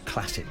playing a few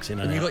classics in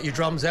And you got your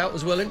drums out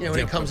as well, haven't you? When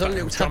Yeah, it comes on,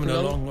 it'll tap drumming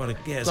along.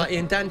 yeah, Like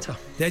Ian Danta.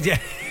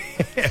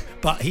 yeah.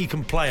 But he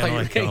can play and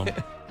I can't.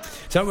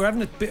 So we're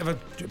having a bit of a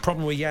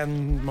problem with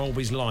Jan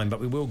Mulby's line, but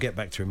we will get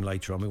back to him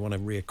later on. We want to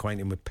reacquaint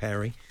him with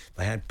Perry.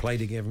 They had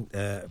played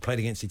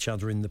against each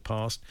other in the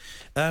past.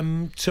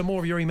 Some more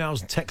of your emails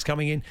and texts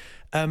coming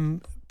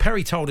in.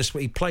 Perry told us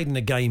he played in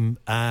a game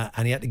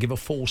and he had to give a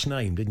false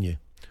name, didn't you?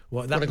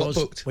 Well, that When I got was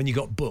booked. when you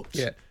got booked.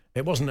 Yeah.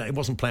 It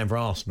wasn't playing for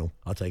Arsenal,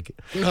 I take it.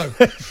 No.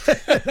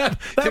 that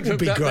would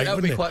be great, That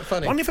would wouldn't be it? quite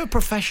funny. I wonder if a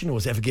professional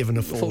was ever given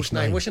a false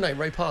name. What's your name?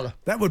 Ray Parler.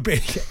 That would be.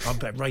 I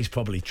bet Ray's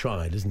probably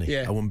tried, hasn't he?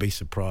 Yeah. I wouldn't be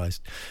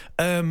surprised.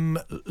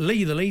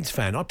 Lee, the Leeds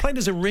fan. I played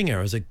as a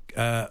ringer as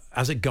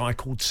a guy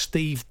called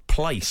Steve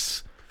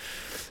Place.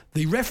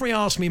 The referee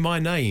asked me my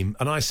name,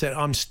 and I said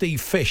I'm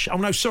Steve Fish. Oh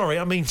no, sorry,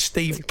 I mean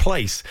Steve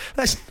Place.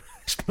 That's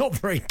not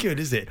very good,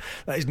 is it?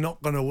 That is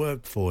not going to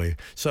work for you.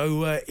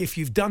 So if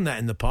you've done that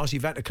in the past,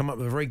 you've had to come up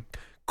with a very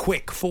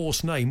quick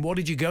forced name. What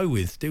did you go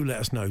with? Do let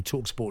us know.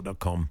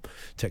 Talksport.com.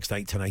 Text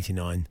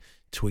 81089.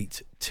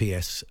 Tweet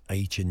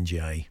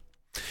TSH&J.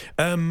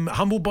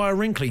 Humbled by a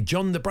Wrinkly.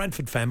 John, the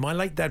Bradford fan. My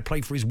late dad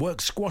played for his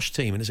work squash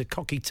team, and as a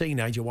cocky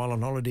teenager while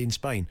on holiday in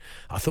Spain,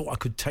 I thought I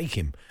could take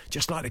him.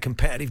 Just like the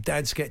competitive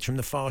dad sketch from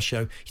the Far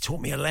Show, he taught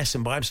me a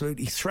lesson by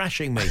absolutely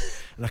thrashing me,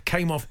 and I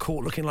came off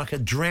court looking like a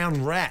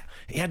drowned rat.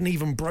 He hadn't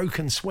even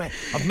broken sweat.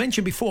 I've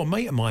mentioned before, a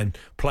mate of mine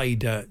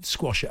played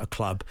squash at a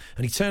club,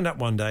 and he turned up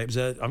one day. I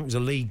think it was a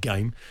league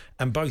game,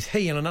 and both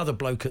he and another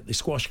bloke at the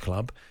squash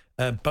club,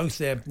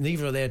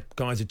 neither of their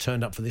guys had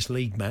turned up for this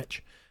league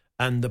match.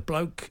 And the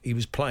bloke he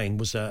was playing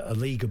was a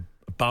league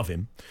above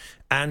him.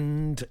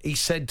 And he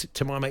said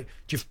to my mate,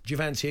 do you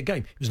fancy a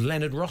game? It was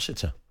Leonard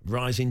Rossiter,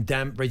 rising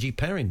damp Reggie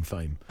Perrin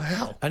fame.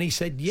 Wow. And he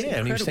said, yeah.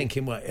 And he was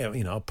thinking, well,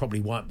 I'll probably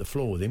wipe the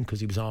floor with him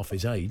because he was half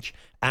his age.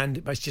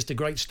 And it's just a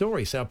great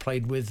story. So I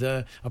played with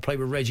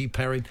Reggie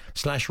Perrin /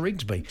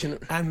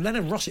 Rigsby. And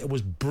Leonard Rossiter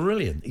was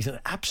brilliant. He's an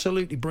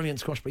absolutely brilliant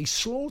squash, but he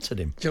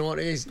slaughtered him. Do you know what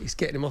it is? It's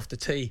getting him off the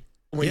tee.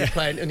 When you're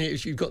playing, and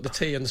you've got the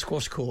tee on the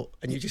squash court,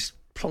 and you just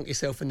plonk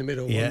yourself in the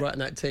middle and right in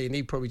that tee, and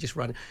he'd probably just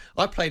run.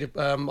 I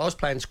was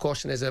playing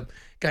squash, and there's a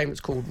game that's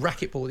called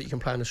racquetball that you can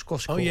play on a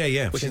squash court,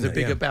 which is a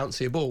bigger,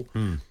 bouncier ball.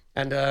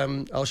 And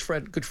I was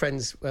good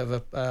friends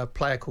with a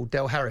player called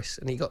Del Harris,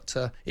 and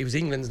he was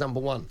England's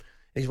 #1.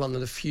 He's one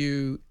of the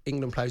few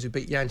England players who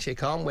beat Yanchir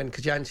Khan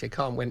because Yanchir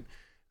Khan went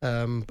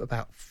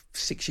about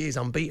 6 years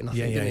unbeaten, I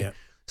think, didn't he?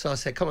 So I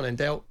said, come on then,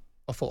 Del.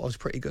 I thought I was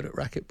pretty good at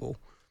racquetball.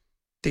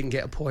 Didn't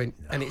get a point.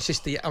 No. And it's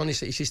just the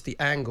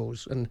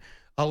angles. And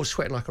I was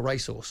sweating like a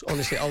racehorse.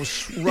 Honestly, I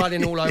was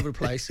running all over the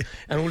place.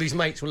 And all these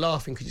mates were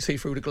laughing because you see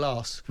through the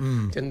glass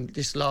and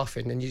just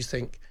laughing. And you just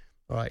think,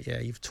 all right, yeah,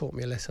 you've taught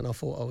me a lesson. I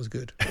thought I was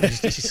good. And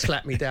just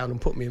slapped me down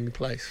and put me in my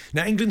place.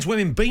 Now, England's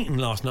women beaten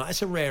last night.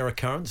 That's a rare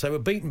occurrence. They were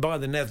beaten by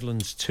the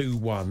Netherlands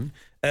 2-1.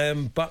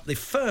 But the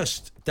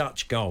first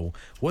Dutch goal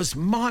was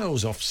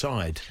miles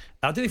offside.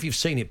 I don't know if you've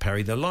seen it,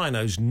 Perry. The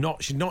lino's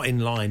she's not in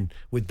line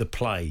with the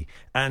play,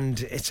 and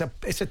it's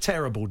a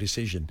terrible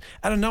decision.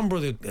 And a number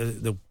of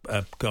the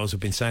girls have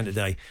been saying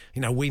today,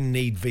 we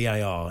need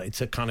VAR.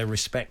 It's a kind of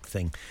respect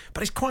thing.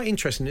 But it's quite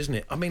interesting, isn't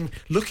it? I mean,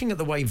 looking at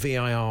the way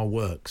VAR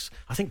works,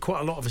 I think quite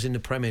a lot of us in the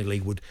Premier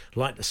League would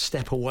like to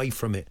step away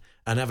from it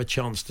and have a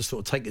chance to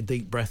sort of take a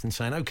deep breath and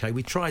saying, OK,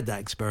 we tried that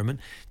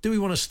experiment. Do we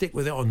want to stick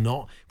with it or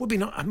not?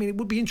 It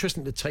would be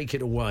interesting to take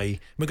it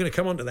away. We're going to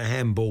come on to the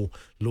handball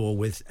law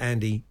with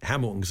Andy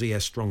Hamilton because he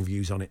has strong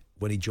views on it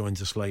when he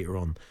joins us later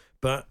on.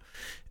 But,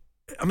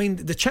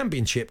 the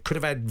Championship could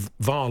have had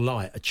VAR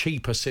Lite, a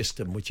cheaper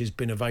system, which has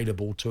been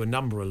available to a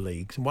number of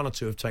leagues. And one or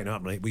two have taken it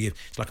up.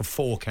 It's like a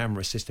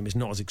 4-camera system. It's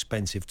not as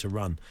expensive to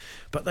run.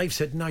 But they've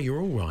said, no,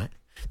 you're all right.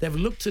 They've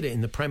looked at it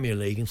in the Premier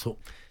League and thought,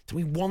 do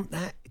we want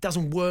that? It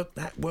doesn't work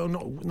that well,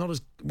 not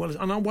as well as...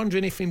 And I'm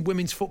wondering if in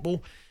women's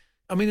football,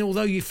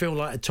 although you feel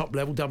like at top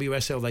level,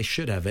 WSL, they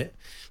should have it,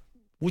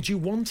 would you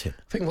want it?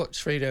 I think what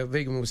Srida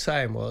Vegan was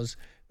saying was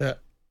that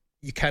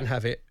you can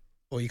have it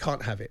or you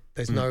can't have it.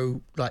 There's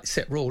no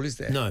set rule, is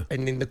there? No.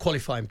 And in the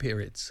qualifying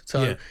periods.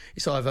 So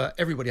it's either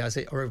everybody has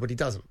it or everybody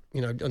doesn't,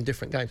 on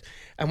different games.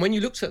 And when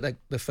you looked at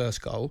the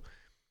first goal,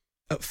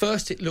 at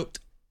first it looked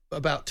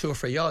about 2 or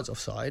 3 yards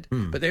offside,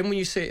 but then when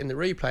you see it in the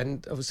replay,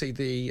 and obviously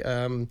the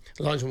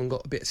lineswoman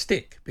got a bit of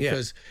stick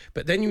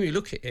but then when you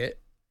look at it,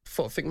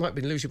 I think it might have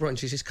been Lucy Bronte,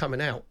 she's just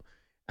coming out,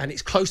 and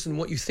it's closer than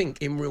what you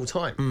think in real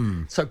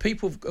time. So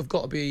people have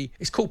got to be...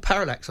 It's called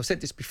parallax. I've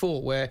said this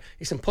before, where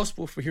it's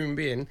impossible for a human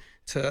being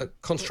to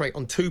concentrate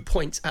on 2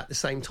 points at the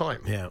same time.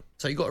 Yeah.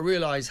 So you've got to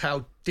realise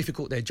how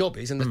difficult their job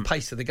is and the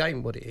pace of the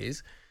game, what it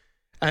is.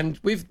 And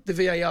with the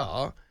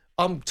VAR,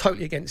 I'm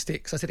totally against it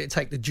because I said it'd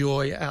take the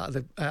joy out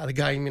of the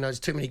game. There's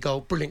too many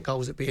brilliant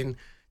goals that are being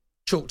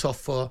chalked off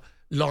for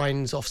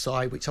lines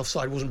offside, which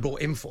offside wasn't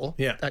brought in for.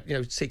 Yeah.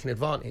 Seeking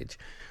advantage.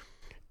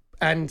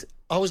 And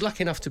I was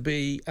lucky enough to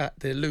be at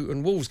the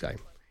Luton Wolves game,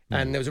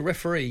 and there was a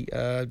referee,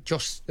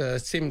 Josh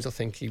Sims, I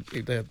think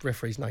the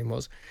referee's name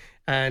was,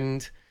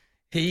 and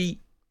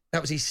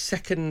that was his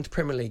second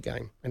Premier League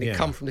game, and he'd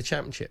come from the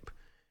Championship,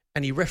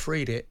 and he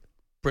refereed it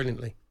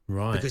brilliantly,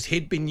 right? Because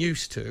he'd been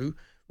used to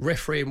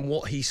refereeing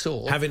what he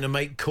saw, having to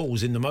make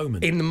calls in the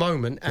moment.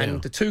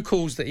 And the 2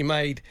 calls that he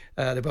made,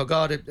 the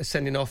Belgrade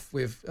sending off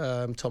with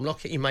Tom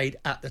Lockett, he made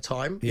at the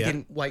time. He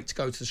didn't wait to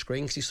go to the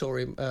screen because he saw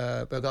him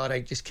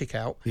Belgrade just kick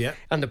out. Yeah.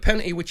 And the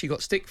penalty which he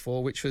got stick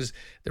for, which was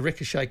the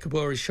ricochet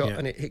Kaburi shot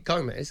and it hit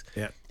Gomez.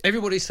 Yeah.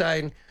 Everybody's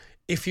saying,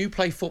 if you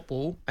play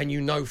football and you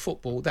know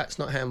football, that's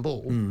not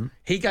handball.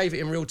 He gave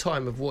it in real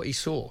time of what he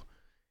saw.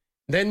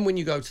 Then when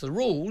you go to the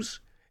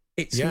rules,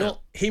 it's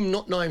not him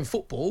not knowing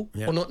football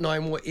or not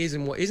knowing what is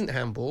and what isn't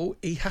handball.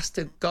 He has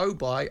to go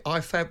by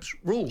IFAB's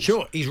rules.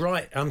 Sure, he's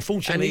right.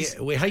 Unfortunately,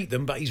 we hate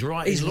them, but he's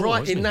right. He's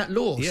right in that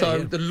law.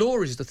 The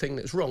law is the thing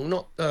that's wrong,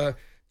 not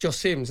Josh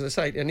Sims. And I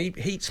say, and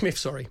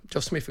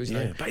Josh Smith was his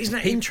name. But isn't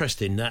that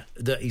interesting that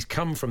he's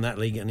come from that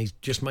league and he's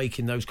just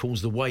making those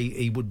calls the way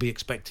he would be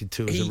expected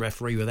to as a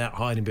referee without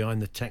hiding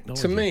behind the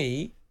technology? To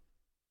me,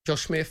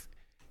 Josh Smith,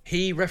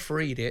 he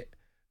refereed it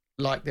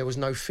like there was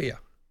no fear.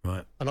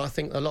 Right. And I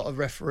think a lot of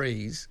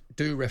referees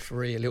do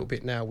referee a little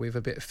bit now with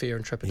a bit of fear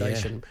and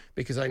trepidation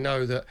because they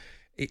know that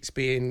it's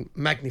being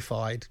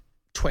magnified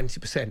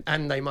 20%,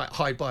 and they might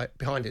hide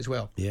behind it as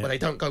well. Yeah. But they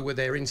don't go with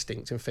their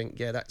instinct and think,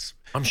 that's.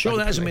 I'm sure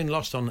that hasn't been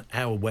lost on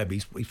Howard Webb.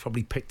 He's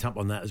probably picked up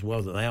on that as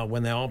well, that they are,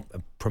 when they are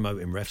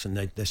promoting refs and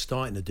they're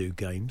starting to do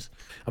games.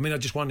 I mean, I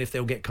just wonder if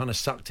they'll get kind of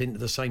sucked into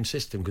the same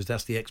system, because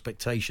that's the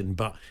expectation.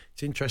 But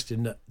it's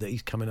interesting that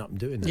he's coming up and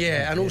doing that.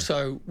 Yeah, and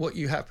also what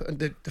you have,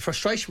 the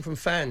frustration from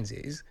fans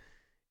is,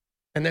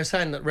 and they're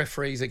saying that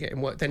referees are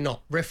getting work. They're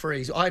not.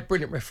 Referees, I had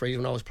brilliant referees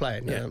when I was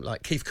playing. Yeah.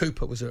 Like Keith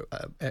Cooper was an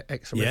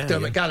excellent Yeah, referee.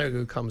 Dermot yeah. Gallagher,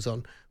 who comes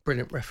on,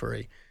 brilliant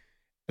referee.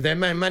 Their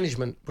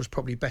management was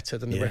probably better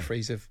than the Yeah.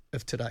 referees of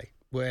today,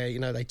 where,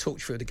 they talk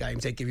you through the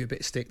games, they give you a bit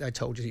of stick, they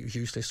told you it was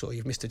useless or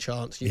you've missed a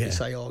chance. You can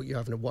say, you're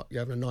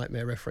having a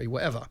nightmare referee,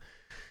 whatever.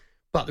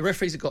 But the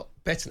referees have got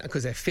better now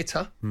because they're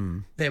fitter.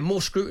 They're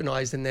more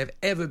scrutinised than they've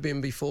ever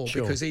been before.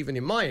 Sure. Because even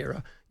in my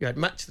era, you had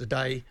match of the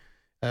day.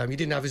 You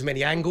didn't have as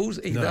many angles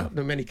either.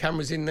 There were many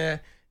cameras in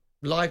there.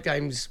 Live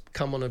games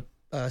come on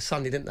a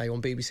Sunday, didn't they, on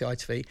BBC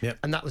ITV? Yep.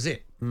 And that was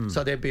it.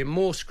 So they're being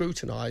more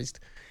scrutinised.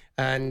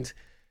 And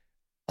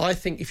I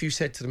think if you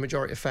said to the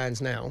majority of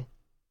fans now,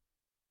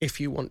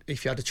 if you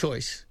had a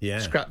choice,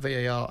 scrap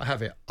VAR,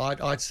 have it,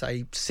 I'd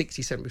say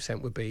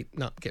 60-70% would be,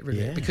 no, get rid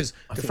of it. Because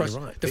I the think you're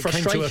right. the It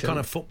frustration... came to a kind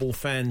of football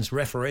fans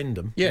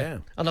referendum. Yeah.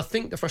 And I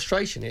think the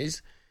frustration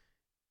is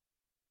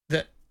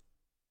that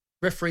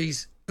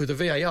referees with the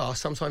VAR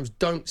sometimes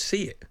don't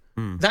see it.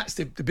 That's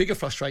the bigger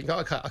frustration.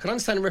 Okay, I can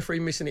understand a referee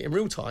missing it in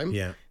real time.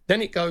 Yeah.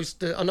 Then it goes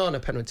to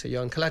Anana penalty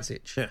on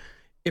Kaladzic. Yeah.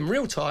 In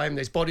real time,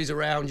 there's bodies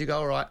around. You go,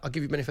 all right, I'll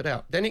give you benefit of the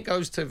doubt. Then it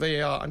goes to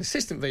VAR and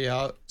assistant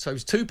VAR. So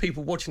it's two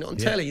people watching it on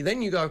telly.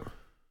 Then you go,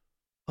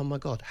 oh my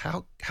God,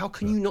 how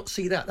can you not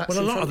see that? That's Well,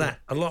 in a lot front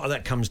of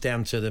that comes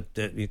down to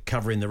the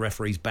covering the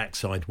referee's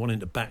backside,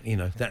 wanting to back,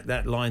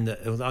 that line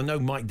that I know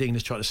Mike Dean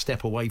has tried to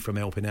step away from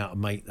helping out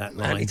and make that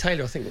line. Andy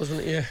Taylor, I think,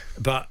 wasn't it? Yeah.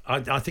 But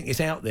I think it's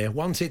out there.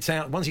 Once it's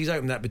out, once he's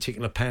opened that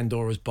particular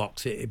Pandora's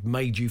box, it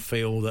made you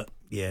feel that,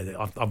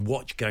 I've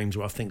watched games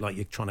where I think like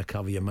you're trying to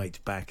cover your mate's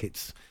back.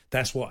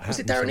 That's what happens. Was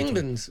it Darren sometimes.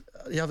 England's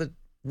the other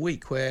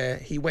week where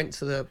he went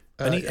to the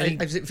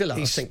was it Villa?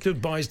 He I think.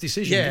 stood by his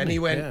decision. Yeah, didn't and he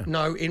went, Yeah.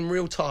 no, in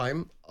real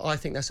time, I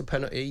think that's a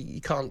penalty.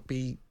 You can't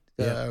be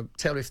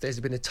tell if there's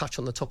been a touch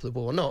on the top of the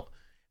ball or not.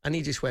 And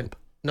he just went,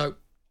 no,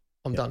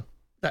 I'm done.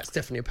 That's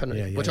definitely a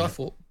penalty, which I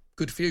thought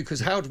good for you,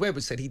 because Howard Webb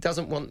had said he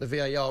doesn't want the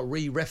VAR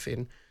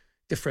re-reffing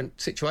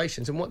different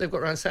situations. And what they've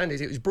got around Sandy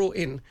is it was brought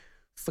in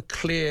for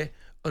clear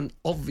and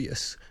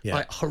obvious,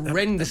 like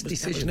horrendous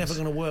decisions. That was never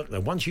going to work though.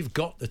 Once you've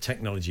got the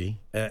technology,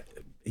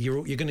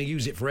 you're going to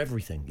use it for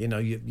everything.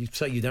 You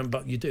say you don't,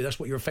 but you do. That's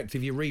what you're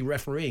effective. You're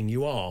re-refereeing.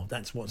 You are.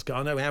 That's what's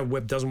going. I know Howard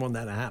Webb doesn't want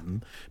that to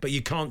happen, but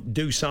you can't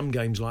do some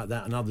games like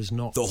that and others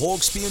not. The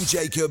Hawksby and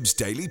Jacobs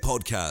Daily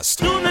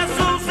Podcast.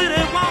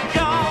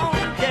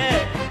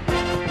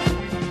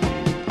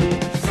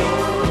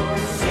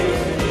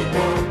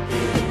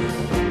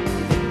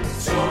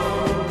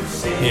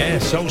 Yeah,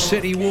 Soul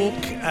City Walk,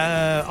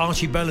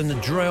 Archie Bell and the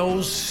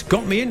Drells.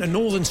 Got me into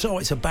Northern Soul.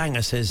 It's a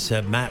banger, says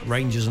Matt.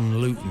 Rangers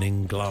and Luton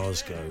in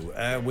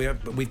Glasgow.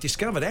 We've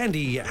discovered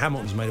Andy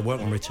Hamilton's made a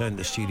welcome return to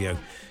the studio.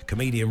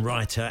 Comedian,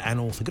 writer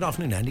and author. Good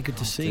afternoon, Andy. Good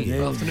to see you.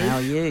 Good afternoon. How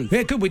are you?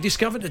 Yeah, good. We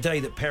discovered today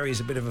that Perry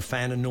is a bit of a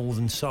fan of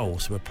Northern Soul,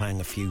 so we're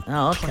playing a few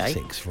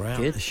classics throughout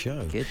the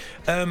show. Good.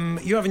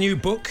 You have a new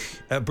book,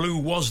 Blue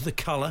Was the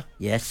Colour.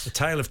 Yes. A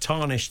Tale of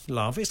Tarnished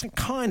Love. It's a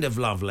kind of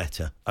love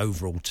letter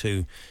overall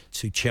to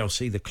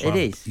Chelsea, the club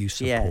you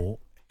support. Yeah.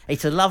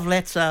 It's a love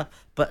letter,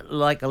 but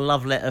like a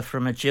love letter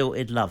from a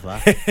jilted lover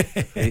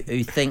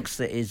who thinks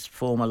that his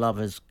former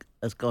lover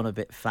has gone a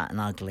bit fat and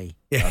ugly,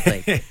 I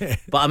think.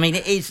 But I mean,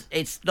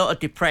 it's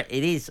not a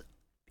it is,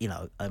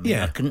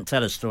 I couldn't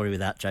tell a story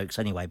without jokes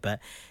anyway, but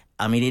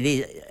I mean, it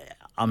is,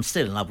 I'm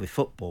still in love with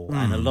football,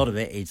 and a lot of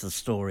it is the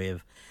story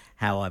of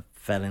how I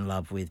fell in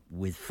love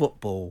with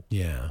football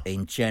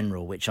in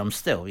general, which I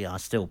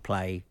still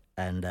play,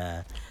 and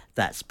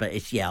but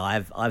it's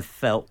I've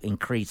felt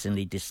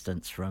increasingly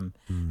distanced from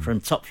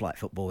top flight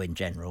football in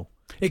general.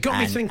 It got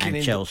me thinking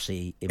and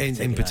Chelsea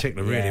in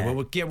particular, really. Yeah. Well,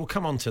 we'll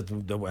come on to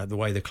the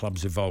way the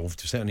club's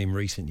evolved, certainly in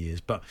recent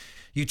years. But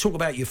you talk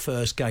about your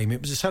first game.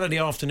 It was a Saturday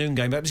afternoon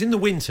game, but it was in the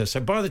winter. So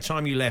by the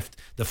time you left,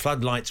 the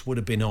floodlights would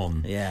have been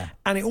on. Yeah.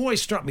 And it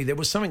always struck me, there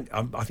was something,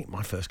 I think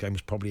my first game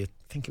was probably, I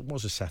think it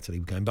was a Saturday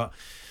game, but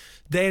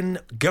then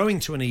going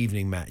to an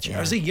evening match.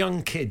 As a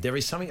young kid, there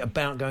is something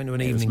about going to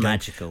an evening game.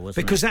 Magical,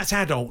 wasn't it? Because that's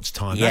adults'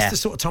 time. Yeah. That's the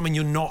sort of time when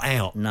you're not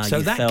out. No,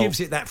 so that felt, gives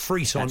it that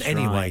frisson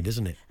anyway, right.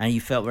 doesn't it? And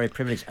you felt very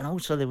privileged. And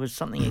also there was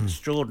something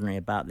extraordinary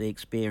about the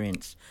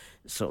experience,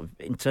 sort of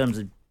in terms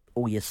of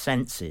all your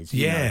senses.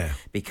 You know,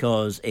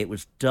 because it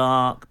was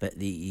dark, but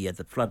the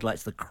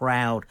floodlights, the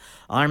crowd.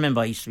 I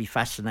remember I used to be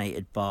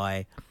fascinated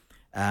by,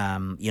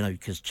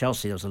 because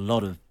Chelsea, there was a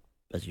lot of,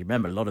 as you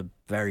remember, a lot of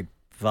very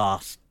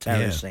vast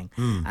terracing,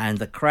 and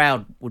the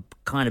crowd would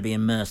kind of be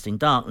immersed in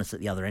darkness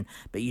at the other end,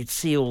 but you'd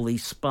see all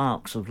these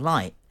sparks of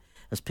light,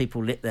 as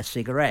people lit their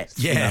cigarettes.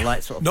 Yeah,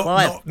 Like sort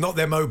of not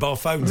their mobile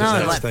phones. No, at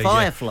that like stage,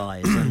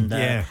 fireflies, and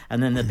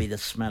and then there'd be the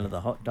smell of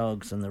the hot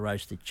dogs and the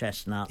roasted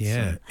chestnuts.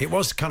 Yeah, it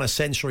was kind of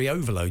sensory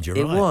overload. You're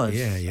it right. It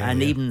was,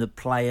 and even the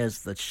players,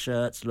 the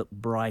shirts looked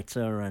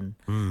brighter, and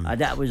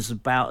that was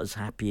about as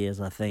happy as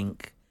I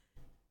think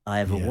I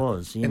ever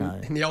was. You know,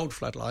 in the old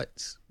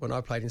floodlights, when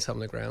I played in some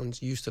of the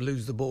grounds, you used to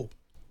lose the ball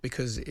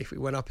because if it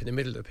went up in the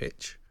middle of the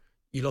pitch,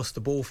 you lost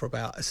the ball for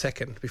about a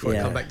second before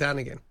it come back down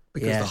again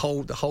because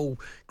the whole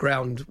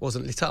ground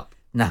wasn't lit up.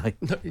 No,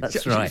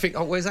 that's right. You think,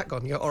 oh, where's that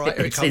gone? You go, all right,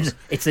 here it comes.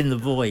 It's in the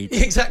void.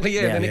 Exactly,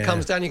 yeah. Then it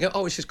comes down, you go,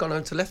 oh, it's just gone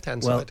over to the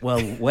left-hand side.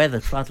 Well, where the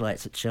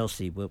floodlights at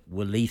Chelsea were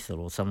lethal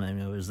or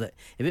something, was that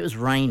if it was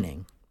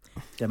raining,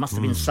 there must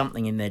have been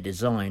something in their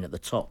design at the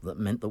top that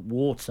meant that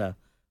water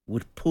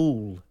would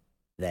pool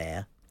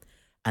there,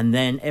 and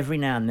then every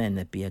now and then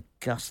there'd be a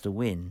gust of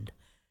wind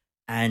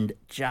and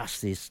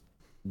just this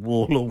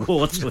wall of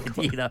water.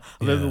 I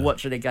remember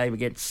watching a game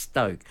against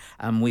Stoke,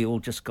 and we all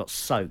just got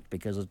soaked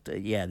because of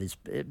there's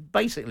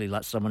basically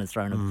like someone had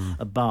thrown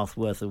a bath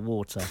worth of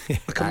water.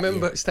 I can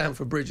remember at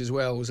Stamford Bridge as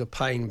well was a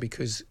pain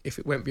because if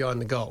it went behind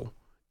the goal,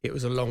 it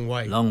was a long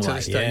way. You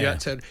had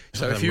to.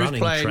 So if you was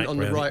playing on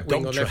the right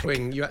wing or left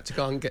wing, you had to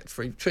go and get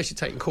free, especially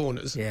taking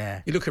corners.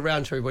 Yeah, you look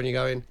around to everybody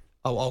going,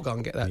 oh, I'll go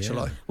and get that, shall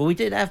I? Well, we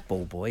did have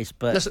ball boys,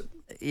 but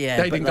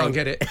they didn't go and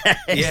get it.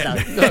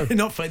 No,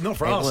 not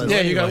for us.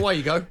 Yeah, you go, away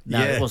you go.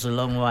 No, it was a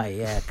long way.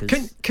 Yeah,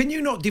 can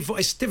you not?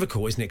 It's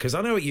difficult, isn't it? Because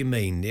I know what you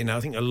mean. I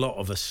think a lot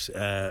of us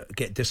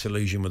get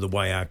disillusioned with the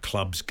way our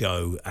clubs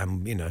go,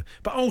 and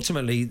but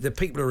ultimately the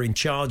people who are in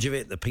charge of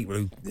it, the people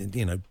who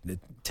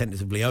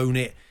tentatively own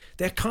it,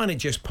 they're kind of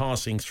just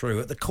passing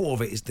through. At the core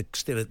of it is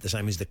still the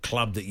same as the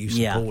club that you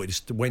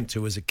supported, went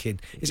to as a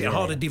kid. Is it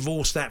hard to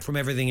divorce that from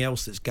everything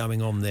else that's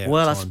going on there?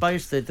 Well, I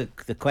suppose the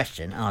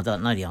question, and I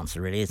don't know the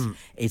answer really,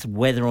 is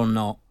whether or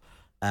not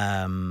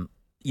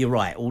you're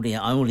right. All the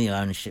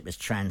ownership is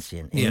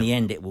transient. In the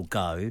end, it will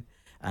go,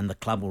 and the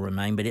club will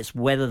remain. But it's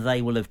whether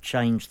they will have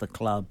changed the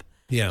club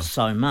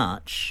so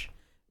much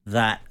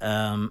that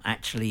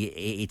actually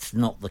it's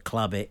not the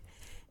club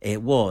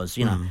it was,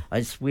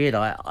 It's weird.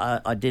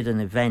 I did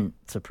an event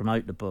to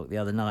promote the book the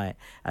other night,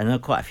 and there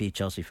were quite a few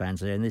Chelsea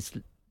fans there. And this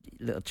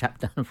little chap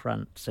down the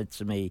front said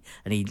to me,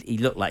 and he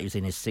looked like he was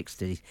in his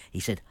 60s. He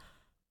said,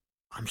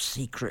 "I'm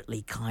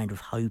secretly kind of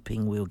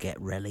hoping we'll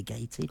get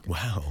relegated."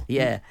 Wow.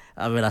 Yeah.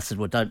 I mean, I said,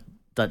 "Well,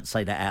 don't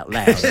say that out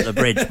loud at the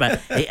bridge." But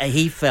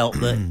he felt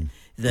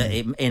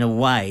that in a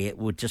way it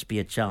would just be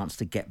a chance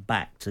to get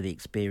back to the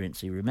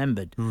experience he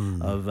remembered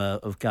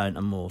of going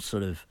to more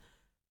sort of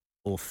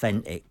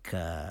authentic,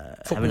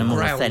 having a more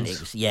grounds. authentic,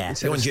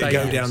 He wants you to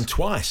go down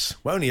twice,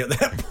 won't he? At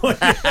that point,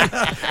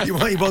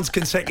 he wants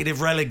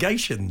consecutive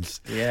relegations.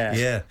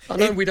 Yeah. I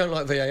know we don't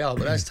like VAR,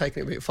 but that's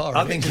taking it a bit far.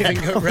 I think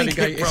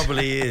it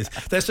probably is.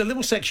 There's a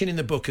little section in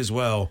the book as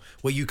well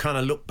where you kind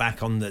of look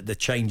back on the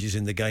changes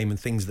in the game and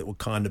things that were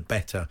kind of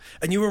better.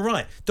 And you were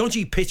right.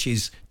 Dodgy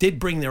pitches did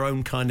bring their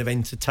own kind of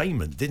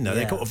entertainment, didn't they?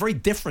 They got a very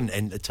different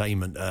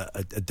entertainment,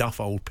 a duff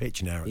old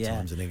pitch now at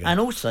times.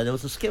 And also there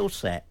was a skill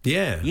set.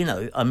 Yeah.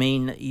 I mean,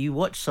 you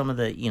watch some of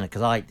the,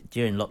 because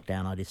during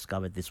lockdown I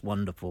discovered this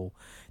wonderful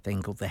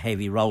thing called the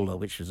Heavy Roller,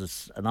 which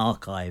was an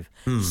archive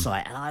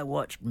site, and I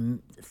watched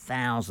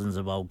thousands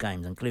of old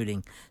games,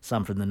 including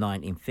some from the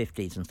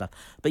 1950s and stuff.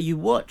 But you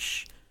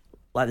watch,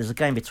 like there's a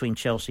game between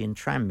Chelsea and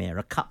Tranmere,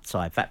 a cup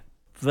tie, in fact,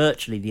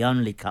 virtually the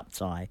only cup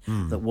tie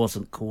that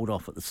wasn't called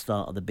off at the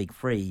start of the Big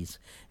Freeze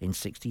in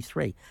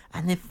 '63,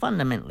 and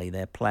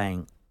they're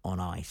playing on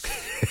ice.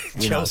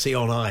 Chelsea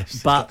on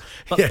ice. But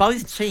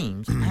both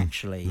teams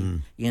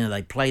actually,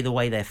 they play the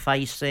way they're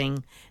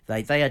facing.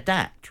 They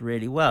adapt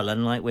really well.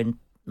 And like when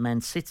Man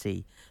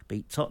City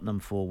beat Tottenham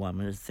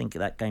 4-1, I think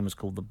that game was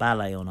called the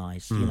Ballet on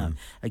Ice.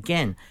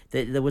 Again,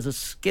 there was a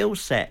skill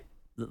set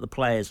that the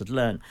players had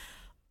learned.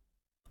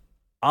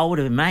 I would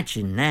have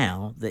imagined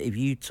now that if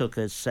you took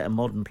a set of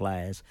modern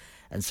players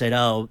and said,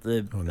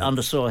 the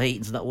undersaw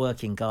heating's not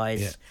working,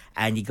 guys,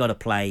 and you got to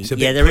play.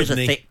 There is a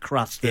thick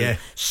crust of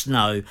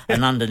snow,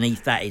 and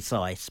underneath that it's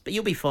ice. But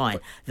you'll be fine.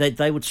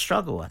 They would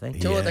struggle, I think. Do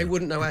you know what? They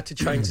wouldn't know how to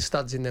change the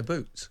studs in their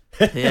boots.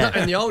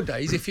 In the old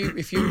days, if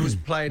you was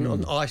playing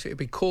on ice, it'd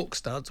be cork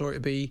studs or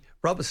it'd be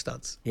rubber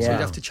studs. So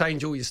you'd have to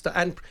change all your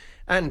studs.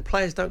 And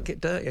players don't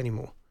get dirty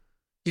anymore.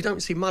 You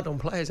don't see mud on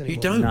players anymore.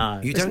 You don't. No.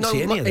 You don't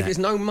see any of that. If there's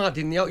no mud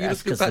in the old, you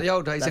look back at the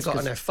old days. They've got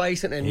on their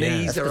face and their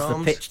knees, their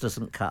arms. The pitch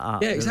doesn't cut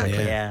up. Yeah,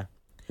 exactly.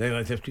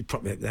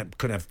 That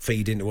could have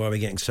feed into why we're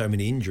getting so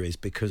many injuries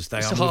because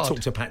they are. We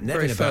talked to Pat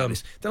Nevin about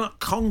this. They're like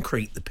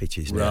concrete, the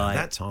pitches now. Right.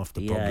 That's half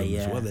the problem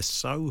as well. They're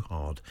so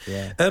hard.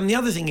 Yeah. The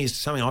other thing is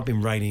something I've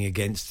been railing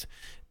against.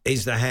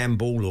 is the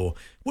handball, or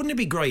wouldn't it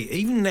be great,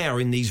 even now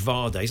in these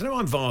VAR days? I don't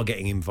mind VAR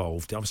getting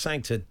involved. I was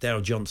saying to Dale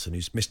Johnson,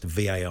 who's Mr.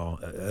 VAR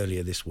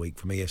earlier this week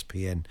from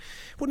ESPN,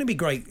 wouldn't it be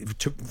great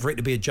for it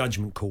to be a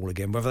judgment call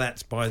again, whether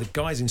that's by the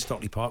guys in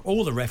Stockley Park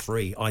or the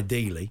referee,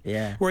 ideally,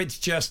 where it's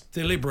just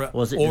deliberate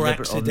or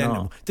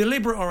accidental.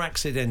 Deliberate or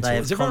accidental.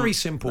 It's a very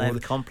simple. They've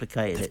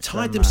complicated They've it.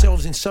 tied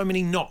themselves in so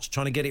many knots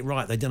trying to get it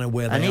right, they don't know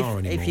where they are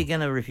anymore. If you're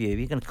going to review, if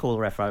you're going to call the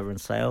ref over and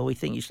say, "Oh, we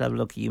think you should have a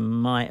look. You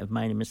might have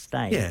made a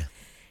mistake." Yeah.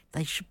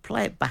 They should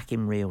play it back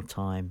in real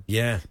time.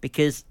 Yeah.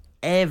 Because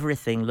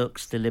everything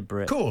looks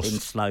deliberate in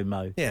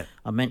slow-mo. Yeah.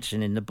 I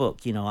mentioned in the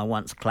book, I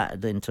once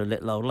clattered into a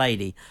little old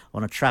lady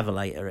on a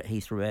travelator at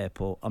Heathrow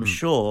Airport. I'm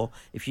sure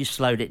if you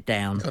slowed it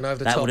down,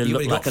 that would have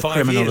looked like a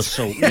criminal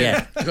assault.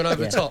 Yeah. You've gone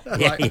over the top.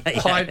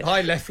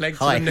 High left leg to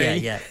the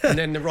knee, and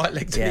then the right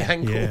leg to the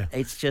ankle. Yeah.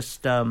 It's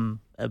just a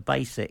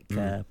basic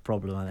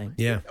problem, I think.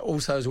 Yeah.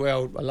 Also, as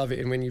well, I love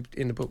it when you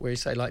in the book where you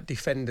say, like,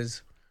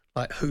 defenders,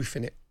 like,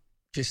 hoofing it.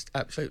 Just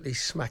absolutely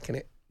smacking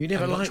it. You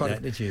never liked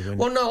that, did you?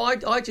 Well, no,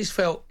 I just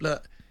felt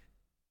that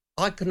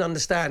I couldn't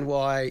understand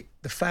why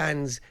the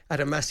fans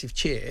had a massive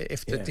cheer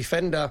if the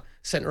defender,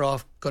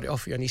 centre-half, got it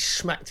off you and he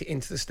smacked it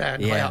into the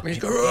stand high up. And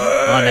he's going,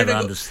 I never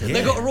understood.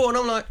 They got a roar, and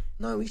I'm like,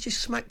 no, he just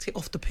smacked it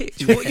off the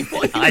pitch. What are you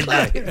I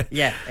playing? know.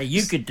 Yeah,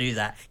 you could do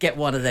that. Get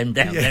one of them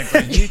down there.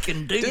 You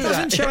can do that. It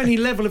doesn't show any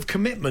level of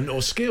commitment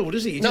or skill,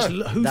 does it? You're just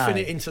hoofing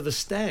it into the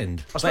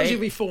stand. I suppose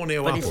you'd be 4-0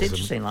 up. But it's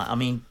interesting. Like, I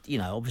mean,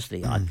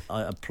 obviously, I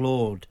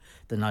applaud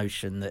the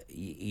notion that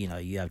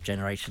you have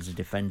generations of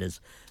defenders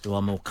who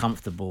are more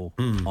comfortable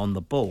on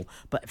the ball.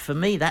 But for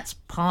me, that's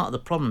part of the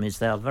problem. Is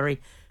they are very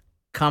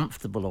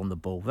comfortable on the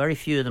ball. Very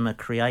few of them are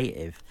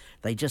creative.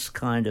 They just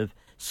kind of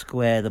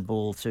square the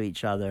ball to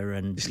each other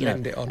and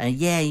it on. And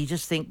you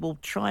just think, well,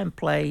 try and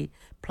play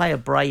a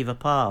braver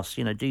pass,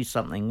 do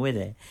something with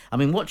it. I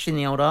mean, watching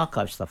the old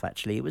archive stuff,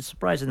 actually, it was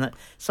surprising that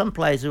some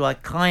players who I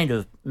kind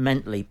of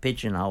mentally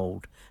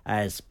pigeonholed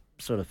as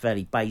sort of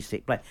fairly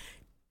basic play,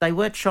 they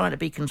were trying to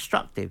be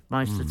constructive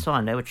most of the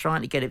time. They were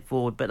trying to get it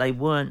forward, but they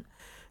weren't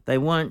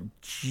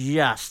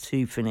just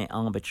hoofing it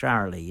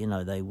arbitrarily.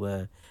 They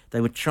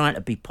were trying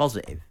to be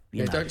positive.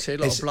 You don't see a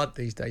lot of blood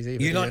these days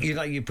either.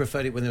 You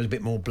preferred it when there was a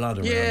bit more blood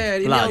around. Yeah,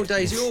 in the old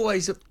days,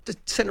 the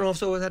centre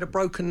halves always had a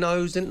broken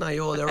nose, didn't they?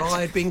 Or their eye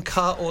had been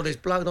cut, or there's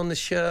blood on the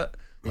shirt.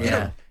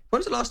 Yeah.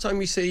 When's the last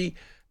time you see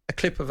a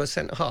clip of a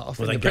centre half?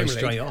 Well, in they the go Premier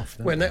straight League, off.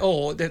 When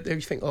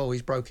you think, oh,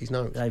 he's broke his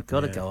nose. They've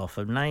got to go off.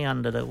 And they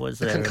under the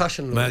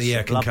concussion laws.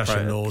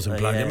 Concussion laws and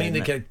blood. I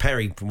mean,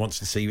 Perry wants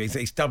to see. It's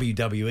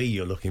WWE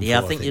you're looking for. Yeah,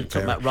 I think you're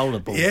talking about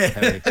rollerball. Yeah.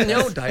 Perry. In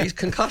the old days,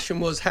 concussion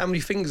was how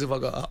many fingers have I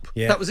got up?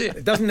 Yeah. That was it.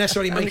 It doesn't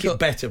necessarily make it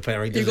better,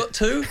 Perry. You got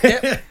 2?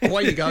 Yeah.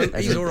 Away you go.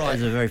 He's all right.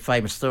 There's a very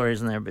famous story,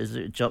 isn't there? Is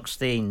it Jock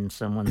Steen?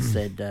 Someone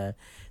said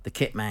the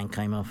kit man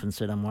came off and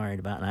said, "I'm worried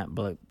about that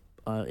bloke.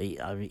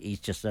 He's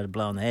just had a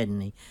blow on the head,"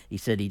 and he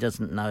said he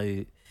doesn't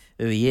know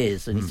who he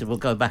is, and he said, "Well,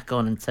 go back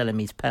on and tell him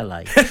he's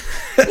Pele."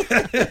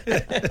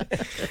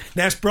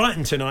 Now it's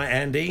Brighton tonight,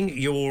 Andy.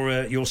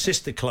 Your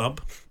sister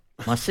club.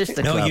 My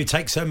sister club. No, you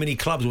take so many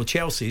clubs, or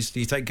Chelsea's.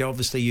 You take,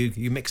 obviously,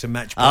 you mix and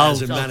match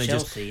players and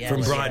managers Chelsea,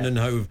 from Brighton and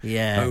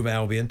Hove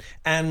Albion,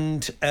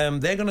 and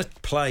they're going to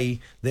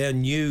play their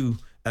new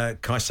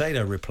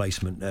Caicedo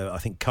replacement. I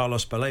think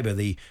Carlos Baleba,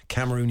 the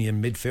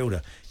Cameroonian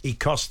midfielder. He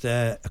cost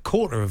a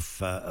quarter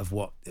of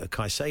what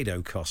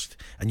Caicedo cost,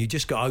 and you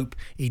just got to hope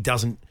he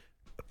doesn't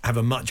have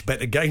a much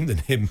better game than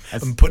him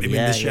and put him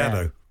in the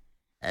shadow.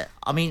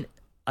 I mean,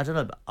 I don't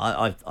know.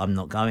 I'm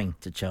not going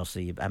to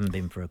Chelsea. I haven't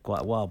been for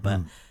quite a while,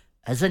 but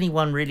has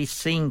anyone really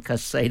seen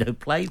Caicedo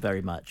play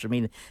very much? I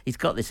mean, he's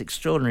got this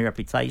extraordinary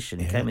reputation.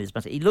 He came with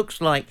his he looks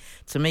like,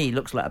 to me,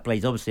 a player.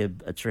 He's obviously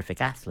a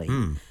terrific athlete.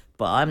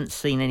 But I haven't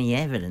seen any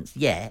evidence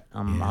yet.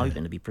 I'm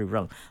hoping to be proved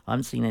wrong. I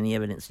haven't seen any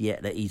evidence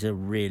yet that he's a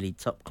really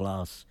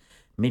top-class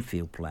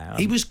midfield player.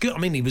 He was good. I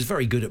mean, he was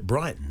very good at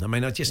Brighton. I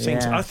mean, I just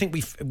think. I think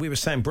we were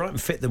saying Brighton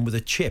fit them with a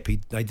chip.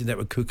 They did that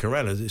with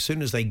Cucurella. As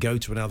soon as they go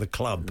to another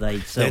club, they're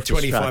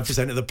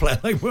 25% of the player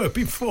they were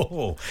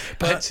before.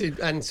 But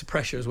and it's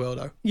pressure as well,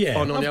 though. Yeah,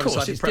 on the of other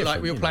course, side,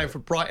 like we were playing for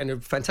Brighton, a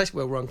fantastic,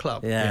 well-run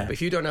club. Yeah. But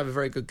if you don't have a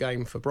very good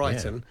game for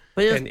Brighton,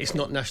 then it's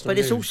not national. But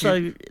news. it's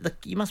also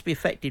you must be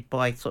affected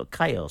by sort of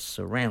chaos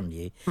around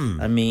you.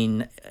 I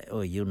mean,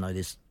 you'll know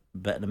this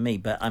better than me,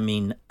 but I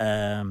mean,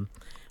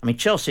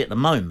 Chelsea at the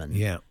moment.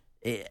 Yeah.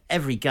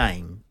 Every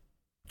game,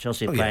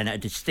 Chelsea are playing at a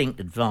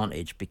distinct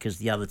advantage because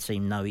the other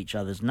team know each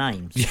other's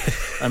names.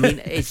 I mean,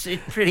 it's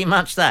pretty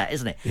much that,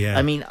 isn't it? Yeah.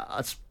 I mean,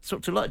 I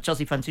talk to a lot of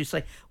Chelsea fans who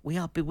say, we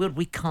are bewildered,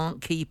 we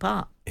can't keep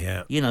up.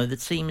 Yeah. The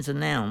team is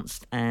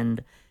announced,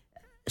 and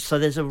so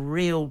there's a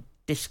real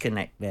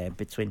disconnect there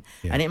between,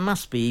 and it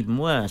must be even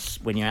worse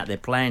when you're out there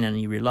playing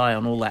and you rely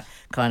on all that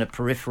kind of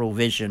peripheral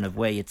vision of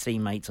where your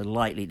teammates are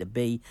likely to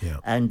be,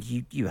 and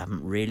you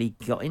haven't really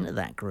got into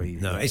that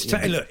groove. No,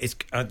 look,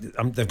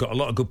 they've got a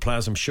lot of good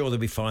players. I'm sure they'll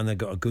be fine. They've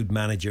got a good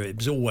manager. It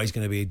was always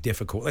going to be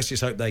difficult. Let's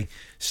just hope they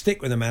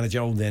stick with the manager,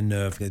 hold their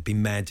nerve. They'd be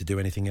mad to do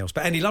anything else.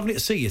 But Andy, lovely to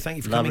see you. Thank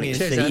you for coming in.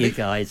 Lovely to see you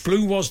guys.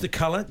 Blue was the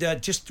colour.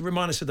 Just to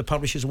remind us of the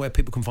publishers and where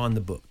people can find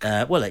the book.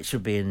 Well, it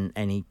should be in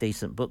any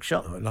decent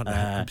bookshop. Oh, I'd like to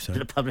hope so.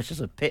 The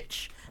publishers are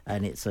Pitch,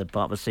 and it's a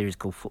part of a series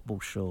called Football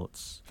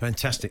Shorts.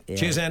 Fantastic.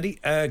 Cheers, Andy.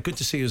 Good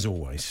to see you as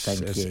always.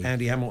 Thank you.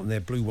 Andy Hamilton there,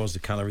 Blue Was the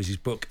Colour is his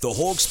book. The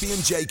Hawksbee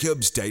and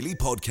Jacobs Daily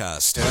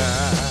Podcast.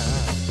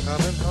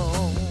 Coming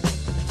home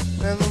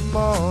in the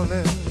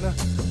morning,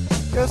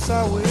 yes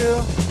I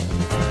will.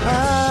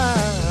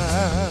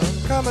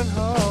 I'm coming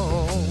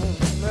home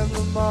in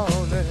the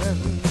morning.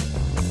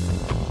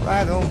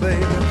 Right on,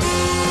 baby.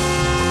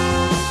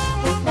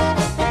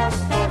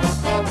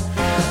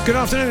 Good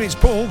afternoon, it's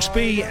Paul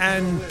Hawksbee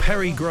and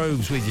Perry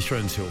Groves with you through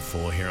until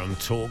 4 here on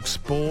Talk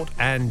Sport.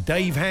 And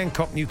Dave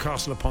Hancock,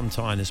 Newcastle upon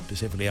Tyne, has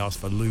specifically asked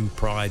for Lou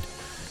Pride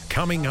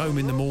coming home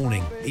in the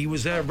morning. He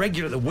was a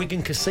regular at the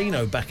Wigan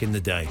Casino back in the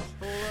day.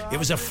 It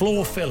was a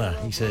floor filler,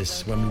 he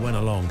says, when we went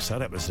along, so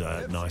that was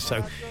nice.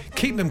 So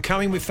keep them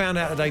coming. We found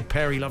out today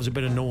Perry loves a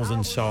bit of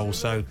Northern Soul,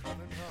 so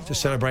to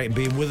celebrate him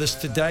being with us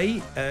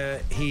today,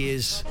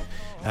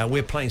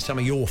 we're playing some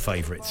of your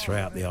favourites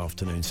throughout the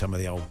afternoon, some of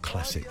the old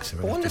classics.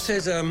 I wonder if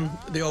there's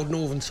the old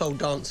Northern Soul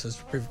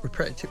dancers with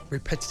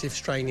repetitive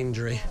strain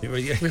injury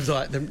with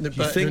like the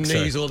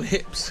knees or the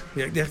hips.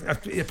 Yeah,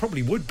 it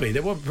probably would be.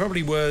 There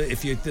probably were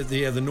if you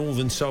the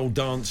Northern Soul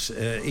dance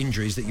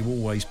injuries that you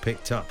always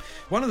picked up.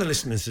 One of the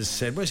listeners has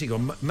said, "Where's he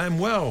gone?"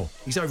 Manuel.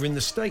 He's over in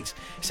the States.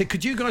 He said,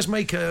 "Could you guys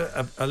make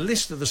a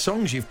list of the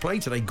songs you've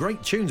played today?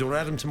 Great tunes, or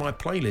add them to my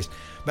playlist."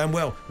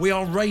 Manuel, we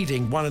are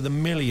raiding one of the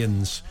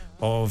millions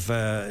of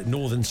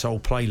Northern Soul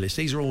playlists.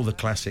 These are all the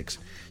classics.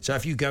 So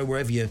if you go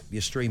wherever you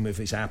stream, if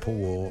it's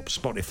Apple or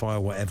Spotify or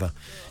whatever,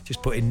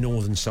 just put in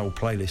Northern Soul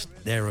playlist.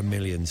 There are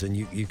millions, and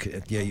you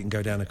can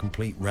go down a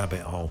complete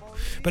rabbit hole.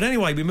 But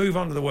anyway, we move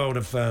on to the world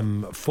of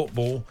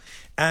football.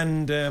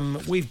 And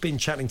we've been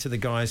chatting to the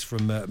guys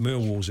from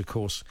Millwall's, of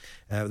course,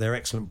 their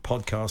excellent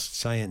podcast,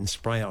 Say It and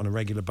Spray It, on a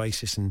regular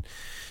basis. And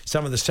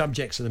some of the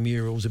subjects of the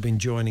murals have been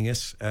joining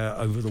us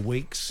over the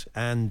weeks.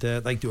 And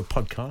they do a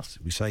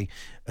podcast, we say,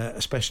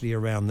 especially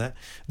around that.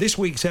 This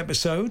week's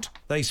episode,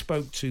 they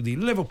spoke to the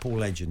Liverpool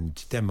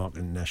legend, Denmark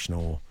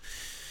international,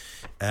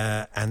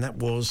 and that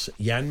was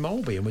Jan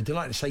Molby. And we're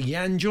delighted to say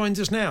Jan joins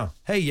us now.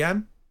 Hey,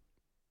 Jan.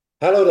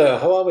 Hello there,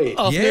 how are we?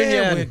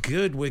 Yeah, we're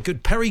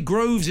good. Perry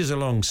Groves is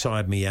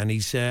alongside me, and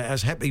he's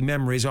has happy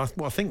memories. I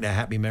think they're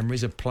happy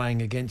memories of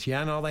playing against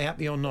Jan. Are they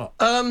happy or not?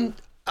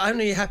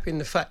 Only happy in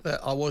the fact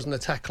that I wasn't a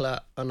tackler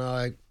and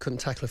I couldn't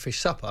tackle a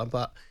fish supper,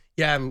 but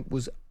Jan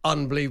was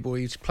unbelievable.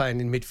 He was playing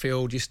in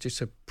midfield, just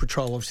to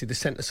patrol, obviously, the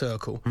centre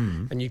circle,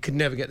 and you could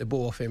never get the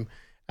ball off him.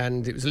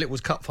 And it was a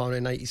Little's Cup final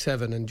in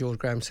 '87, and George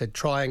Graham said,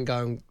 try and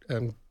go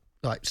and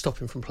stop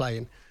him from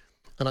playing.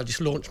 And I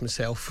just launched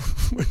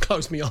myself and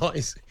closed my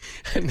eyes.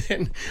 And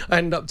then I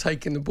ended up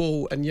taking the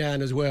ball and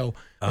Jan as well.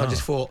 I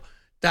just thought,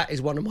 that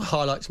is one of my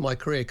highlights of my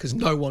career, because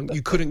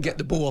you couldn't get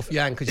the ball off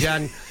Jan, because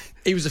Jan,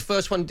 he was the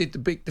first one who did the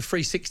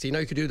 360.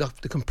 You could do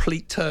the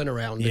complete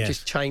turnaround that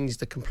just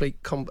changed the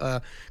complete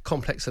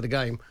complex of the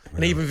game. Wow.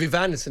 And even Viv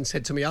Anderson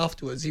said to me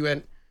afterwards, he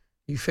went,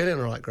 "You feeling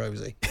all right,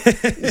 Grovesy?"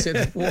 He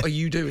said, "What are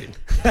you doing?"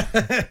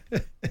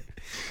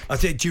 I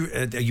said,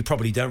 you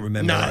probably don't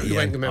remember that. No, you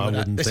won't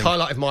remember that. It's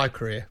highlight of my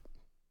career.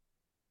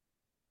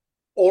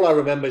 All I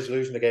remember is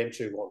losing the game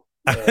 2-1,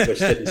 which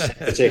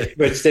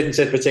didn't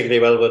sit particularly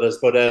well with us.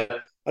 But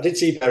I did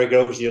see Barry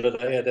Groves the other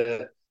day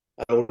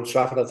at Old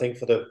Trafford, I think,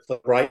 for the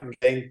Brighton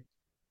game.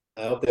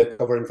 Up there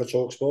covering for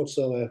TalkSport,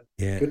 so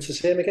good to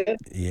see him again.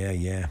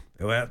 Yeah.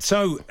 Well,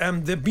 so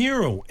the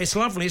mural, it's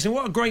lovely, isn't it?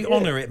 What a great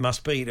honour it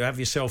must be to have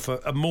yourself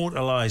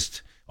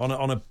immortalised on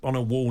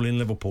a wall in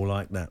Liverpool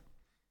like that.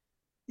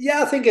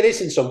 Yeah, I think it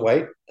is in some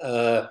way.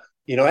 As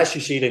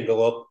you see them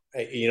go up,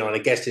 and I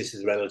guess this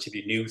is a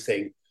relatively new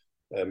thing.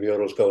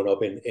 Murals going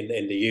up in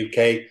the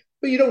UK,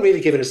 but you don't really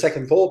give it a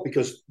second thought,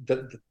 because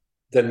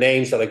the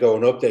names that are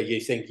going up there, you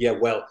think,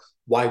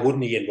 why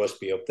wouldn't Ian Russ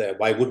be up there?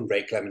 Why wouldn't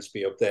Ray Clements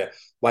be up there?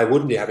 Why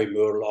wouldn't they have a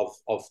mural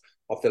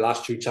of the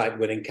last two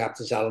title-winning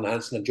captains, Alan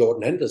Hansen and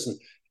Jordan Henderson?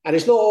 And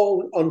it's not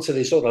all until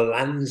it sort of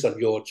lands on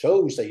your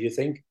toes that you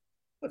think,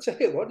 I'll tell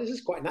you what, this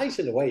is quite nice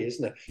in a way,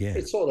 isn't it? Yeah.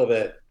 It's sort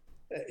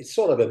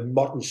of a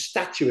modern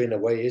statue in a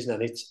way,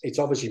 isn't it? It's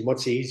obviously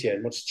much easier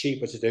and much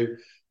cheaper to do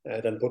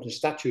than putting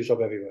statues up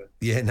everywhere.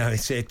 Yeah, no,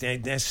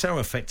 they're so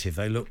effective.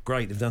 They look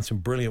great. They've done some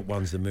brilliant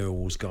ones, the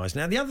Millwall's guys.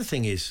 Now, the other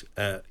thing is,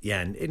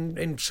 Jan,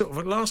 in sort of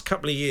the last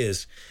couple of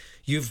years,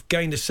 you've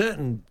gained a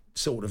certain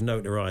sort of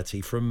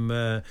notoriety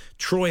from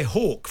Troy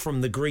Hawke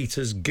from the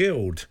Greeters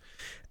Guild.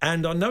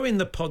 And I know in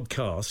the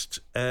podcast,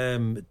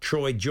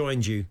 Troy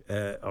joined you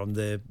on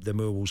the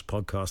Millwall's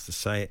podcast, the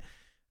Say It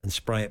and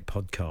Spray It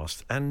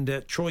podcast.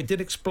 And Troy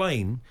did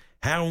explain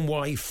how and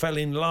why he fell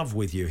in love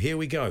with you. Here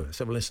we go. Let's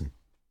have a listen.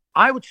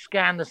 I would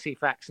scan the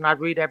CFAX and I'd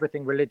read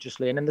everything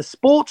religiously. And in the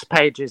sports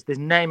pages, this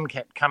name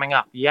kept coming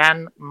up,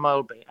 Jan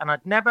Molby. And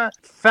I'd never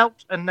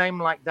felt a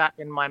name like that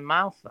in my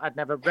mouth. I'd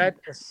never read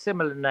a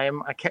similar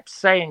name. I kept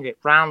saying it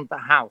round the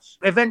house.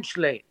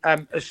 Eventually,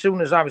 as soon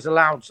as I was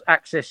allowed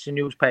access to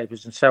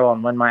newspapers and so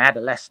on, when my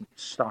adolescence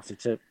started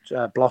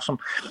to blossom,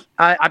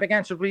 I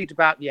began to read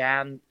about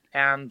Jan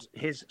and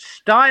his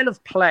style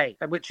of play,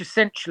 which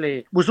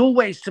essentially was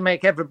always to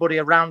make everybody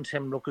around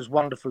him look as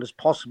wonderful as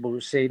possible.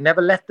 You see,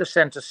 never left the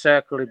centre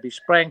circle. He'd be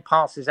spraying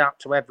passes out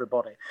to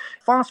everybody.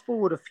 Fast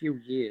forward a few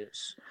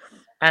years,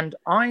 and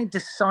I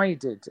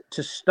decided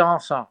to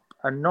start up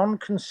a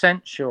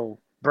non-consensual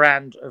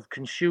brand of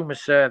consumer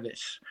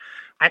service.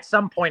 At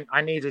some point,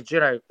 I needed,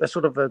 a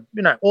sort of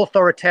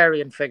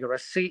authoritarian figure, a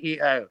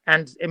CEO.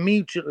 And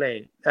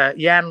immediately,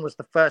 Jan was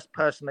the first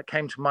person that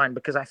came to mind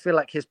because I feel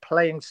like his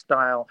playing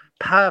style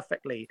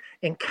perfectly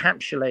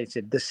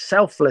encapsulated the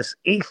selfless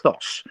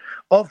ethos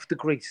of the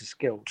Greasers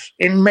Guild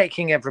in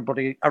making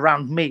everybody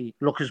around me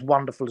look as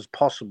wonderful as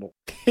possible.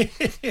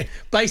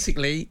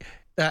 Basically,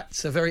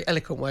 that's a very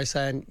eloquent way of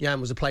saying Jan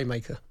was a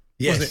playmaker.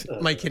 Yes. Was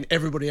it? Making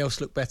everybody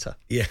else look better.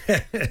 Yeah.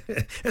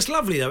 It's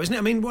lovely, though, isn't it?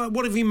 I mean,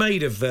 what have you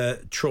made of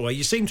Troy?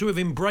 You seem to have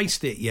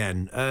embraced it,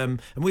 Jan.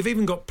 And we've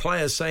even got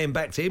players saying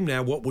back to him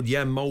now, what would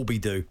Jan Molby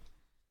do?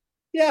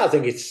 Yeah, I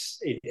think it's,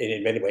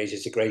 in many ways,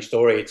 it's a great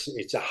story.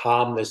 It's a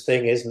harmless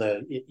thing, isn't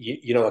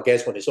it? I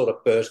guess when it sort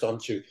of burst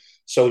onto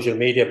social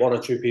media, one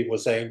or two people were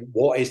saying,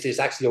 what is this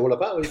actually all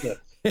about, isn't it?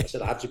 I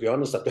said, I have to be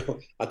honest,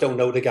 I don't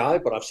know the guy,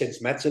 but I've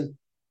since met him.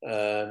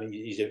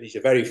 He's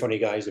a very funny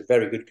guy. He's a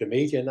very good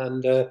comedian.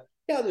 And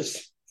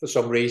for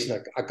some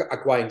reason, I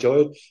quite enjoy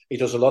it. He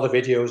does a lot of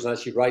videos, and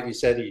as you rightly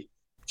said, he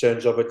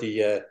turns up at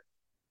the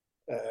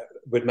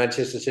with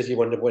Manchester City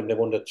when they won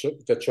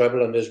the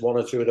treble, and there's one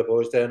or two of the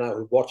boys there now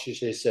who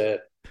watches his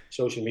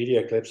social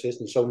media clips.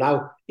 And so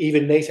now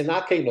even Nathan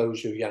Ake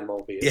knows who Jan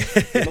Molby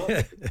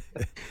is.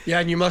 Yeah,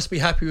 and you must be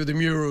happy with the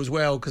mural as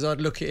well, because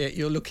I'd look at it,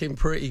 you're looking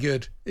pretty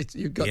good.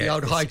 You've got the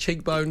old high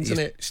cheekbones,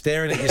 isn't it?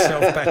 Staring at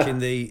yourself back in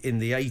the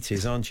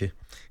 80s, aren't you?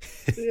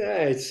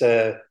 Yeah, it's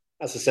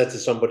as I said to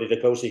somebody, the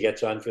closer you get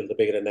to Anfield, the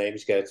bigger the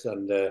names get.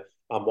 And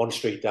I'm one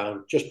street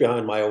down, just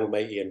behind my old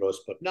mate Ian Russ.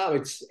 But no,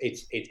 it's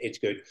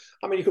good.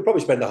 I mean, you could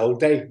probably spend the whole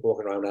day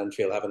walking around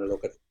Anfield having a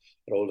look at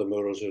all the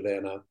murals who are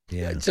there now.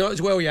 Yeah. So as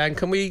well, Jan,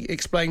 can we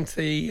explain to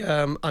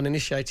the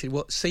uninitiated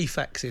what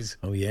CFAX is?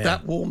 Oh, yeah.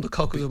 That warmed the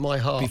cockles of my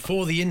heart.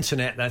 Before the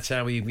internet, that's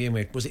how we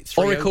was it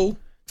 3 Oracle?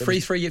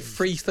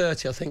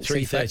 3:30, I think.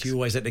 3:30. You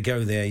always had to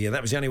go there. Yeah,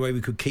 that was the only way we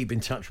could keep in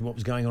touch with what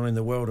was going on in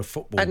the world of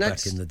football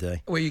back in the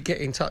day. Where you get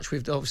in touch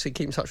with, obviously,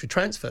 keep in touch with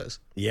transfers.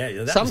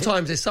 Yeah,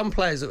 sometimes there's some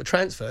players that were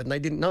transferred and they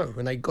didn't know,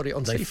 and they got it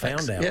on CFAX. They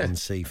found out on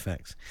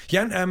CFAX.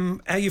 Jan, how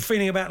are you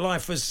feeling about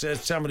life as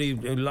somebody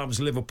who loves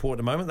Liverpool at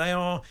the moment?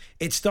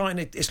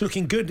 It's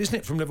looking good, isn't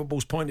it, from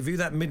Liverpool's point of view?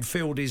 That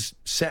midfield is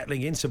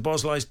settling in.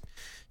 Szoboszlai's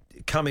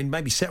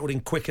maybe settled in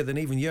quicker than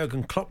even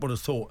Jurgen Klopp would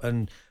have thought,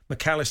 and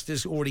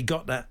McAllister's already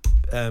got that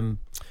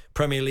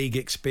Premier League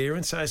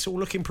experience, so it's all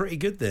looking pretty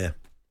good there.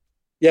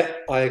 Yeah,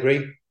 I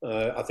agree.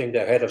 I think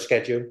they're ahead of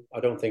schedule. I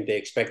don't think they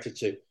expected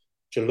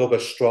to look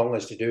as strong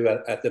as they do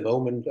at the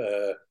moment.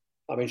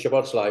 I mean,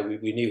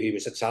 Szoboszlai, we knew he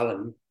was a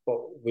talent, but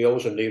we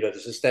also knew that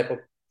it's a step up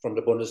from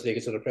the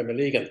Bundesliga to the Premier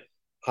League. And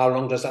how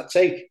long does that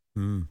take?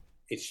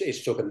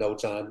 It's taken no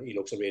time. He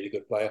looks a really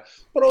good player.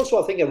 But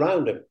also, I think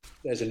around him,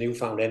 there's a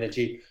newfound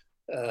energy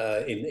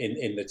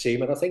in the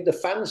team. And I think the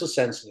fans are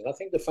sensing it. I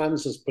think the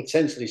fans are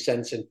potentially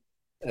sensing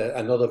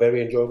another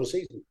very enjoyable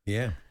season.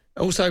 Yeah.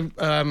 Also,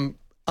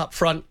 up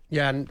front,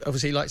 Jan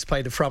obviously likes to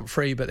play the front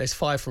three, but there's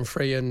 5 from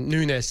 3, and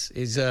Nunes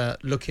is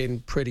looking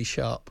pretty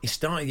sharp. He's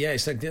starting, yeah.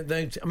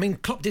 I mean,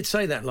 Klopp did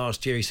say that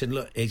last year. He said,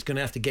 look, he's going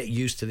to have to get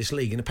used to this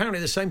league. And apparently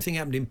the same thing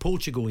happened in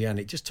Portugal, Jan.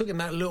 It just took him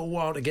that little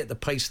while to get the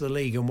pace of the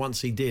league, and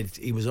once he did,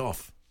 he was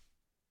off.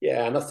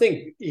 Yeah, and I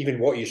think even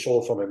what you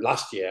saw from him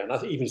last year, and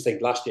I even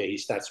think last year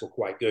his stats were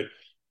quite good,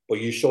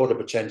 but you saw the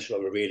potential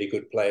of a really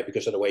good player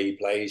because of the way he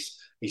plays.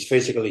 He's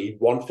physical, he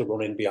wants to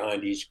run in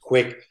behind, he's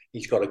quick,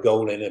 he's got a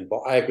goal in him.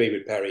 But I agree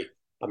with Perry.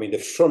 I mean, the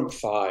front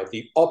 5,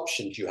 the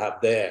options you have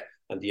there,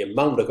 and the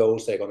amount of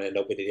goals they're going to end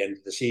up with at the end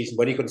of the season,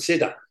 when you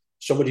consider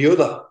some of the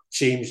other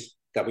teams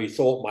that we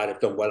thought might have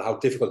done well, how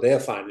difficult they're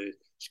finding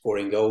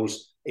scoring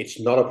goals, it's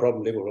not a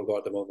problem Liverpool got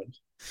at the moment.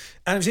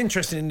 And it was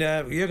interesting,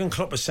 Jurgen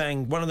Klopp was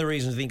saying one of the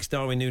reasons I think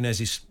Darwin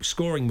Núñez is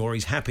scoring more,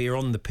 he's happier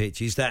on the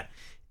pitch, is that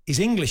his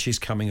English is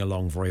coming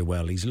along very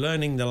well. He's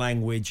learning the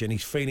language and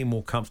he's feeling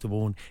more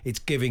comfortable, and it's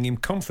giving him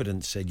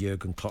confidence, said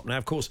Jurgen Klopp. Now,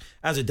 of course,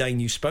 as a Dane,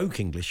 you spoke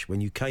English when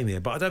you came here,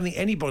 but I don't think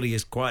anybody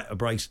has quite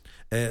embraced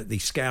the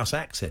Scouse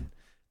accent.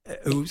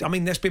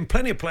 There's been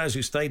plenty of players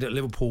who stayed at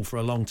Liverpool for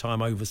a long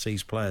time,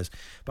 overseas players,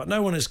 but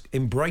no one has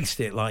embraced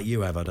it like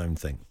you have, I don't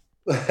think.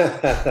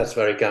 That's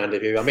very kind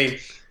of you. I mean,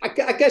 I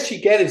guess you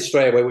get it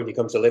straight away when you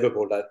come to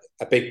Liverpool that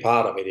a big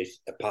part of it is,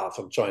 apart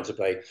from trying to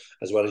play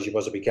as well as you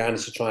possibly can,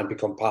 is to try and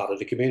become part of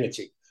the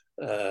community.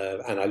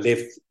 and I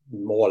lived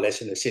more or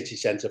less in the city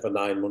centre for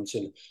 9 months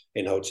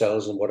in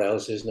hotels and what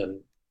else isn't, and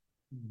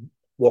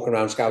walking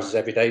around Scousers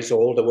every day. So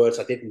all the words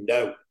I didn't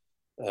know,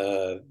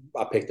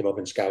 I picked them up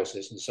in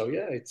Scousers. And so,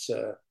 yeah, it's...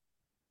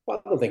 I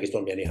don't think it's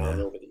done me any harm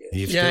over the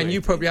years. And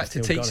you probably had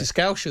to teach the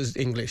Scousers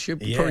English. You're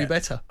probably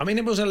better. I mean,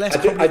 it was a less...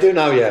 I do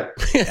now, yeah.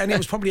 And it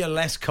was probably a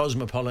less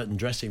cosmopolitan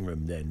dressing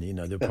room then. You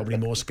know, there were probably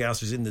more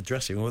Scousers in the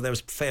dressing room. Well, there was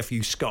a fair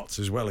few Scots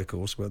as well, of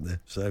course, weren't there?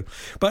 So,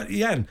 but,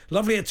 Jan,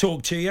 lovely to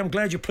talk to you. I'm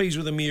glad you're pleased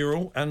with the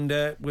mural. And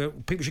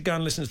people should go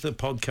and listen to the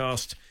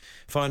podcast,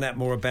 find out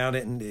more about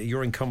it. And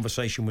you're in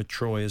conversation with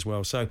Troy as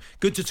well. So,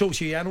 good to talk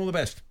to you, Jan. All the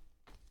best.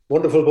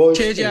 Wonderful, boys.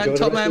 Cheers, Jan. Enjoy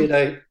Top the rest of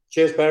man. your day.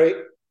 Cheers, Barry.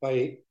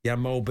 Bye. Jan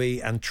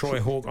Molby and Troy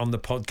Hawke on the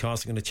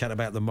podcast are going to chat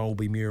about the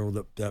Molby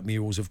mural that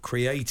Murals have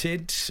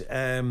created.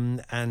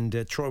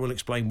 And Troy will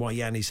explain why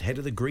Jan is head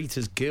of the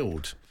Greeters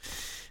Guild.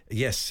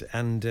 Yes,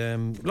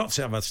 and lots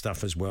of other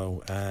stuff as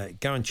well.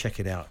 Go and check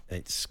it out.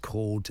 It's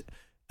called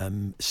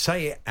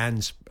Say It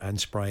and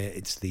Spray It.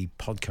 It's the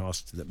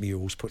podcast that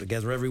Murals put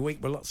together every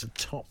week with lots of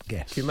top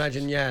guests. Can you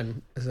imagine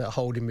Jan as that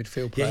holding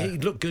midfield player? Yeah,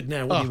 he'd look good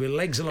now, wouldn't he? With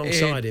legs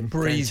alongside him.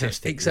 Breathe.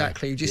 Fantastic.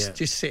 Exactly. Yeah.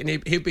 Just sitting.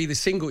 He'd be the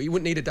single. He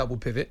wouldn't need a double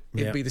pivot.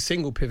 He'd be the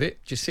single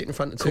pivot. Just sit in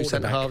front of two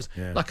centre halves,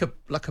 like a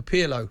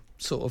Pirlo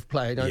sort of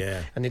player. You know?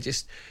 Yeah. And it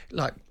just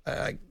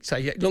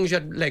say, as long as you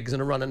had legs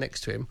and a runner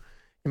next to him.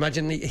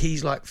 Imagine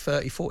he's like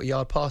 30, 40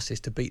 yard passes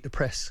to beat the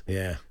press.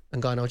 Yeah.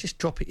 And going, I'll just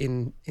drop it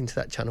into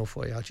that channel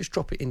for you. I'll just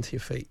drop it into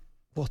your feet.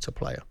 What a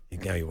player. He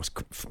was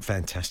a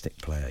fantastic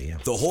player, yeah.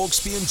 The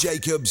Hawksby and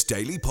Jacobs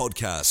Daily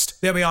Podcast.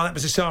 There we are. That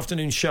was this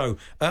afternoon's show.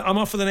 I'm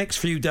off for the next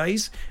few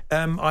days.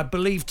 I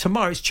believe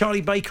tomorrow it's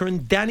Charlie Baker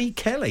and Danny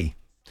Kelly.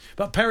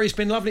 But Perry, it's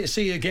been lovely to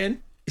see you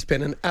again. It's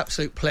been an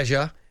absolute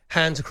pleasure.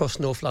 Hands across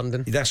North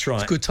London. That's right.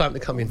 It's a good time to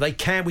come in. We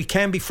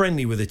can be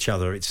friendly with each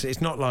other. It's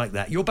not like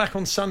that. You're back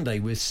on Sunday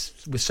with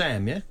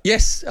Sam, yeah?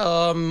 Yes,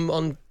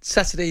 on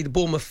Saturday, the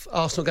Bournemouth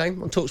Arsenal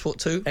game on TalkSport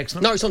 2.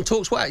 Excellent. No, it's on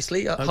TalkSport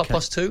actually at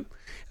 2:30.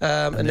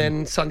 And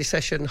then Sunday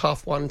session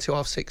 1:30 to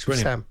 6:30 with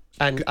Sam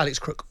and Alex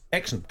Crook.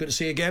 Excellent. Good to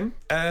see you again.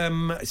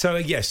 So,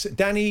 yes,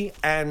 Danny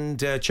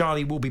and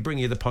Charlie will be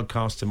bringing you the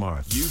podcast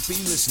tomorrow. You've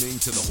been listening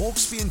to the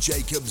Hawksby and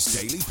Jacobs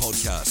Daily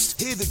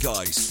Podcast. Hear the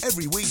guys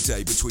every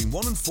weekday between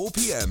 1 and 4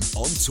 p.m.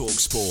 on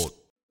TalkSport.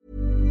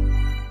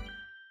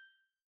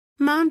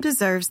 Mom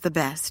deserves the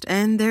best,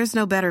 and there's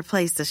no better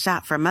place to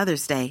shop for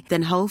Mother's Day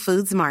than Whole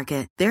Foods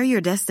Market. They're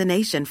your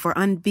destination for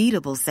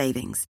unbeatable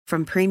savings,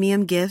 from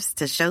premium gifts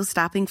to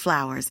show-stopping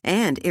flowers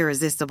and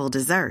irresistible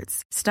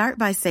desserts. Start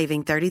by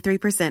saving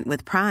 33%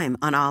 with Prime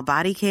on all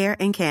body care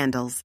and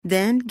candles.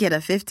 Then get a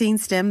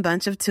 15-stem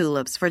bunch of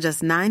tulips for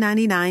just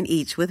 $9.99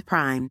 each with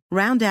Prime.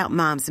 Round out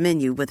Mom's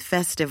menu with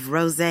festive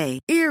rosé,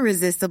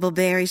 irresistible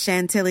berry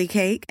chantilly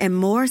cake, and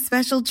more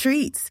special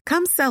treats.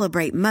 Come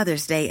celebrate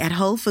Mother's Day at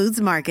Whole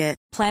Foods Market.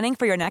 Planning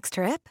for your next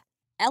trip?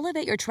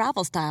 Elevate your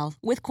travel style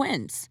with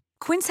Quince.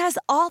 Quince has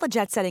all the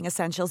jet-setting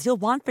essentials you'll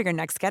want for your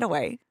next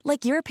getaway,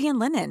 like European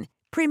linen,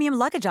 premium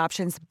luggage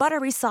options,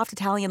 buttery soft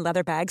Italian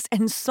leather bags,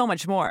 and so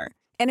much more.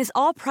 And is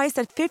all priced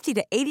at 50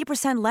 to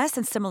 80% less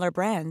than similar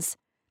brands.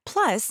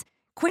 Plus,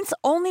 Quince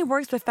only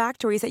works with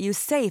factories that use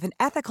safe and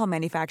ethical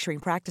manufacturing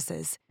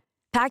practices.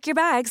 Pack your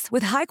bags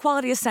with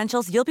high-quality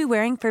essentials you'll be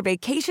wearing for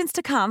vacations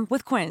to come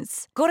with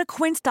Quince. Go to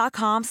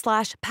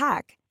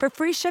quince.com/pack for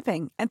free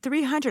shipping and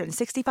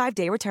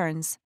 365-day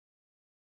returns.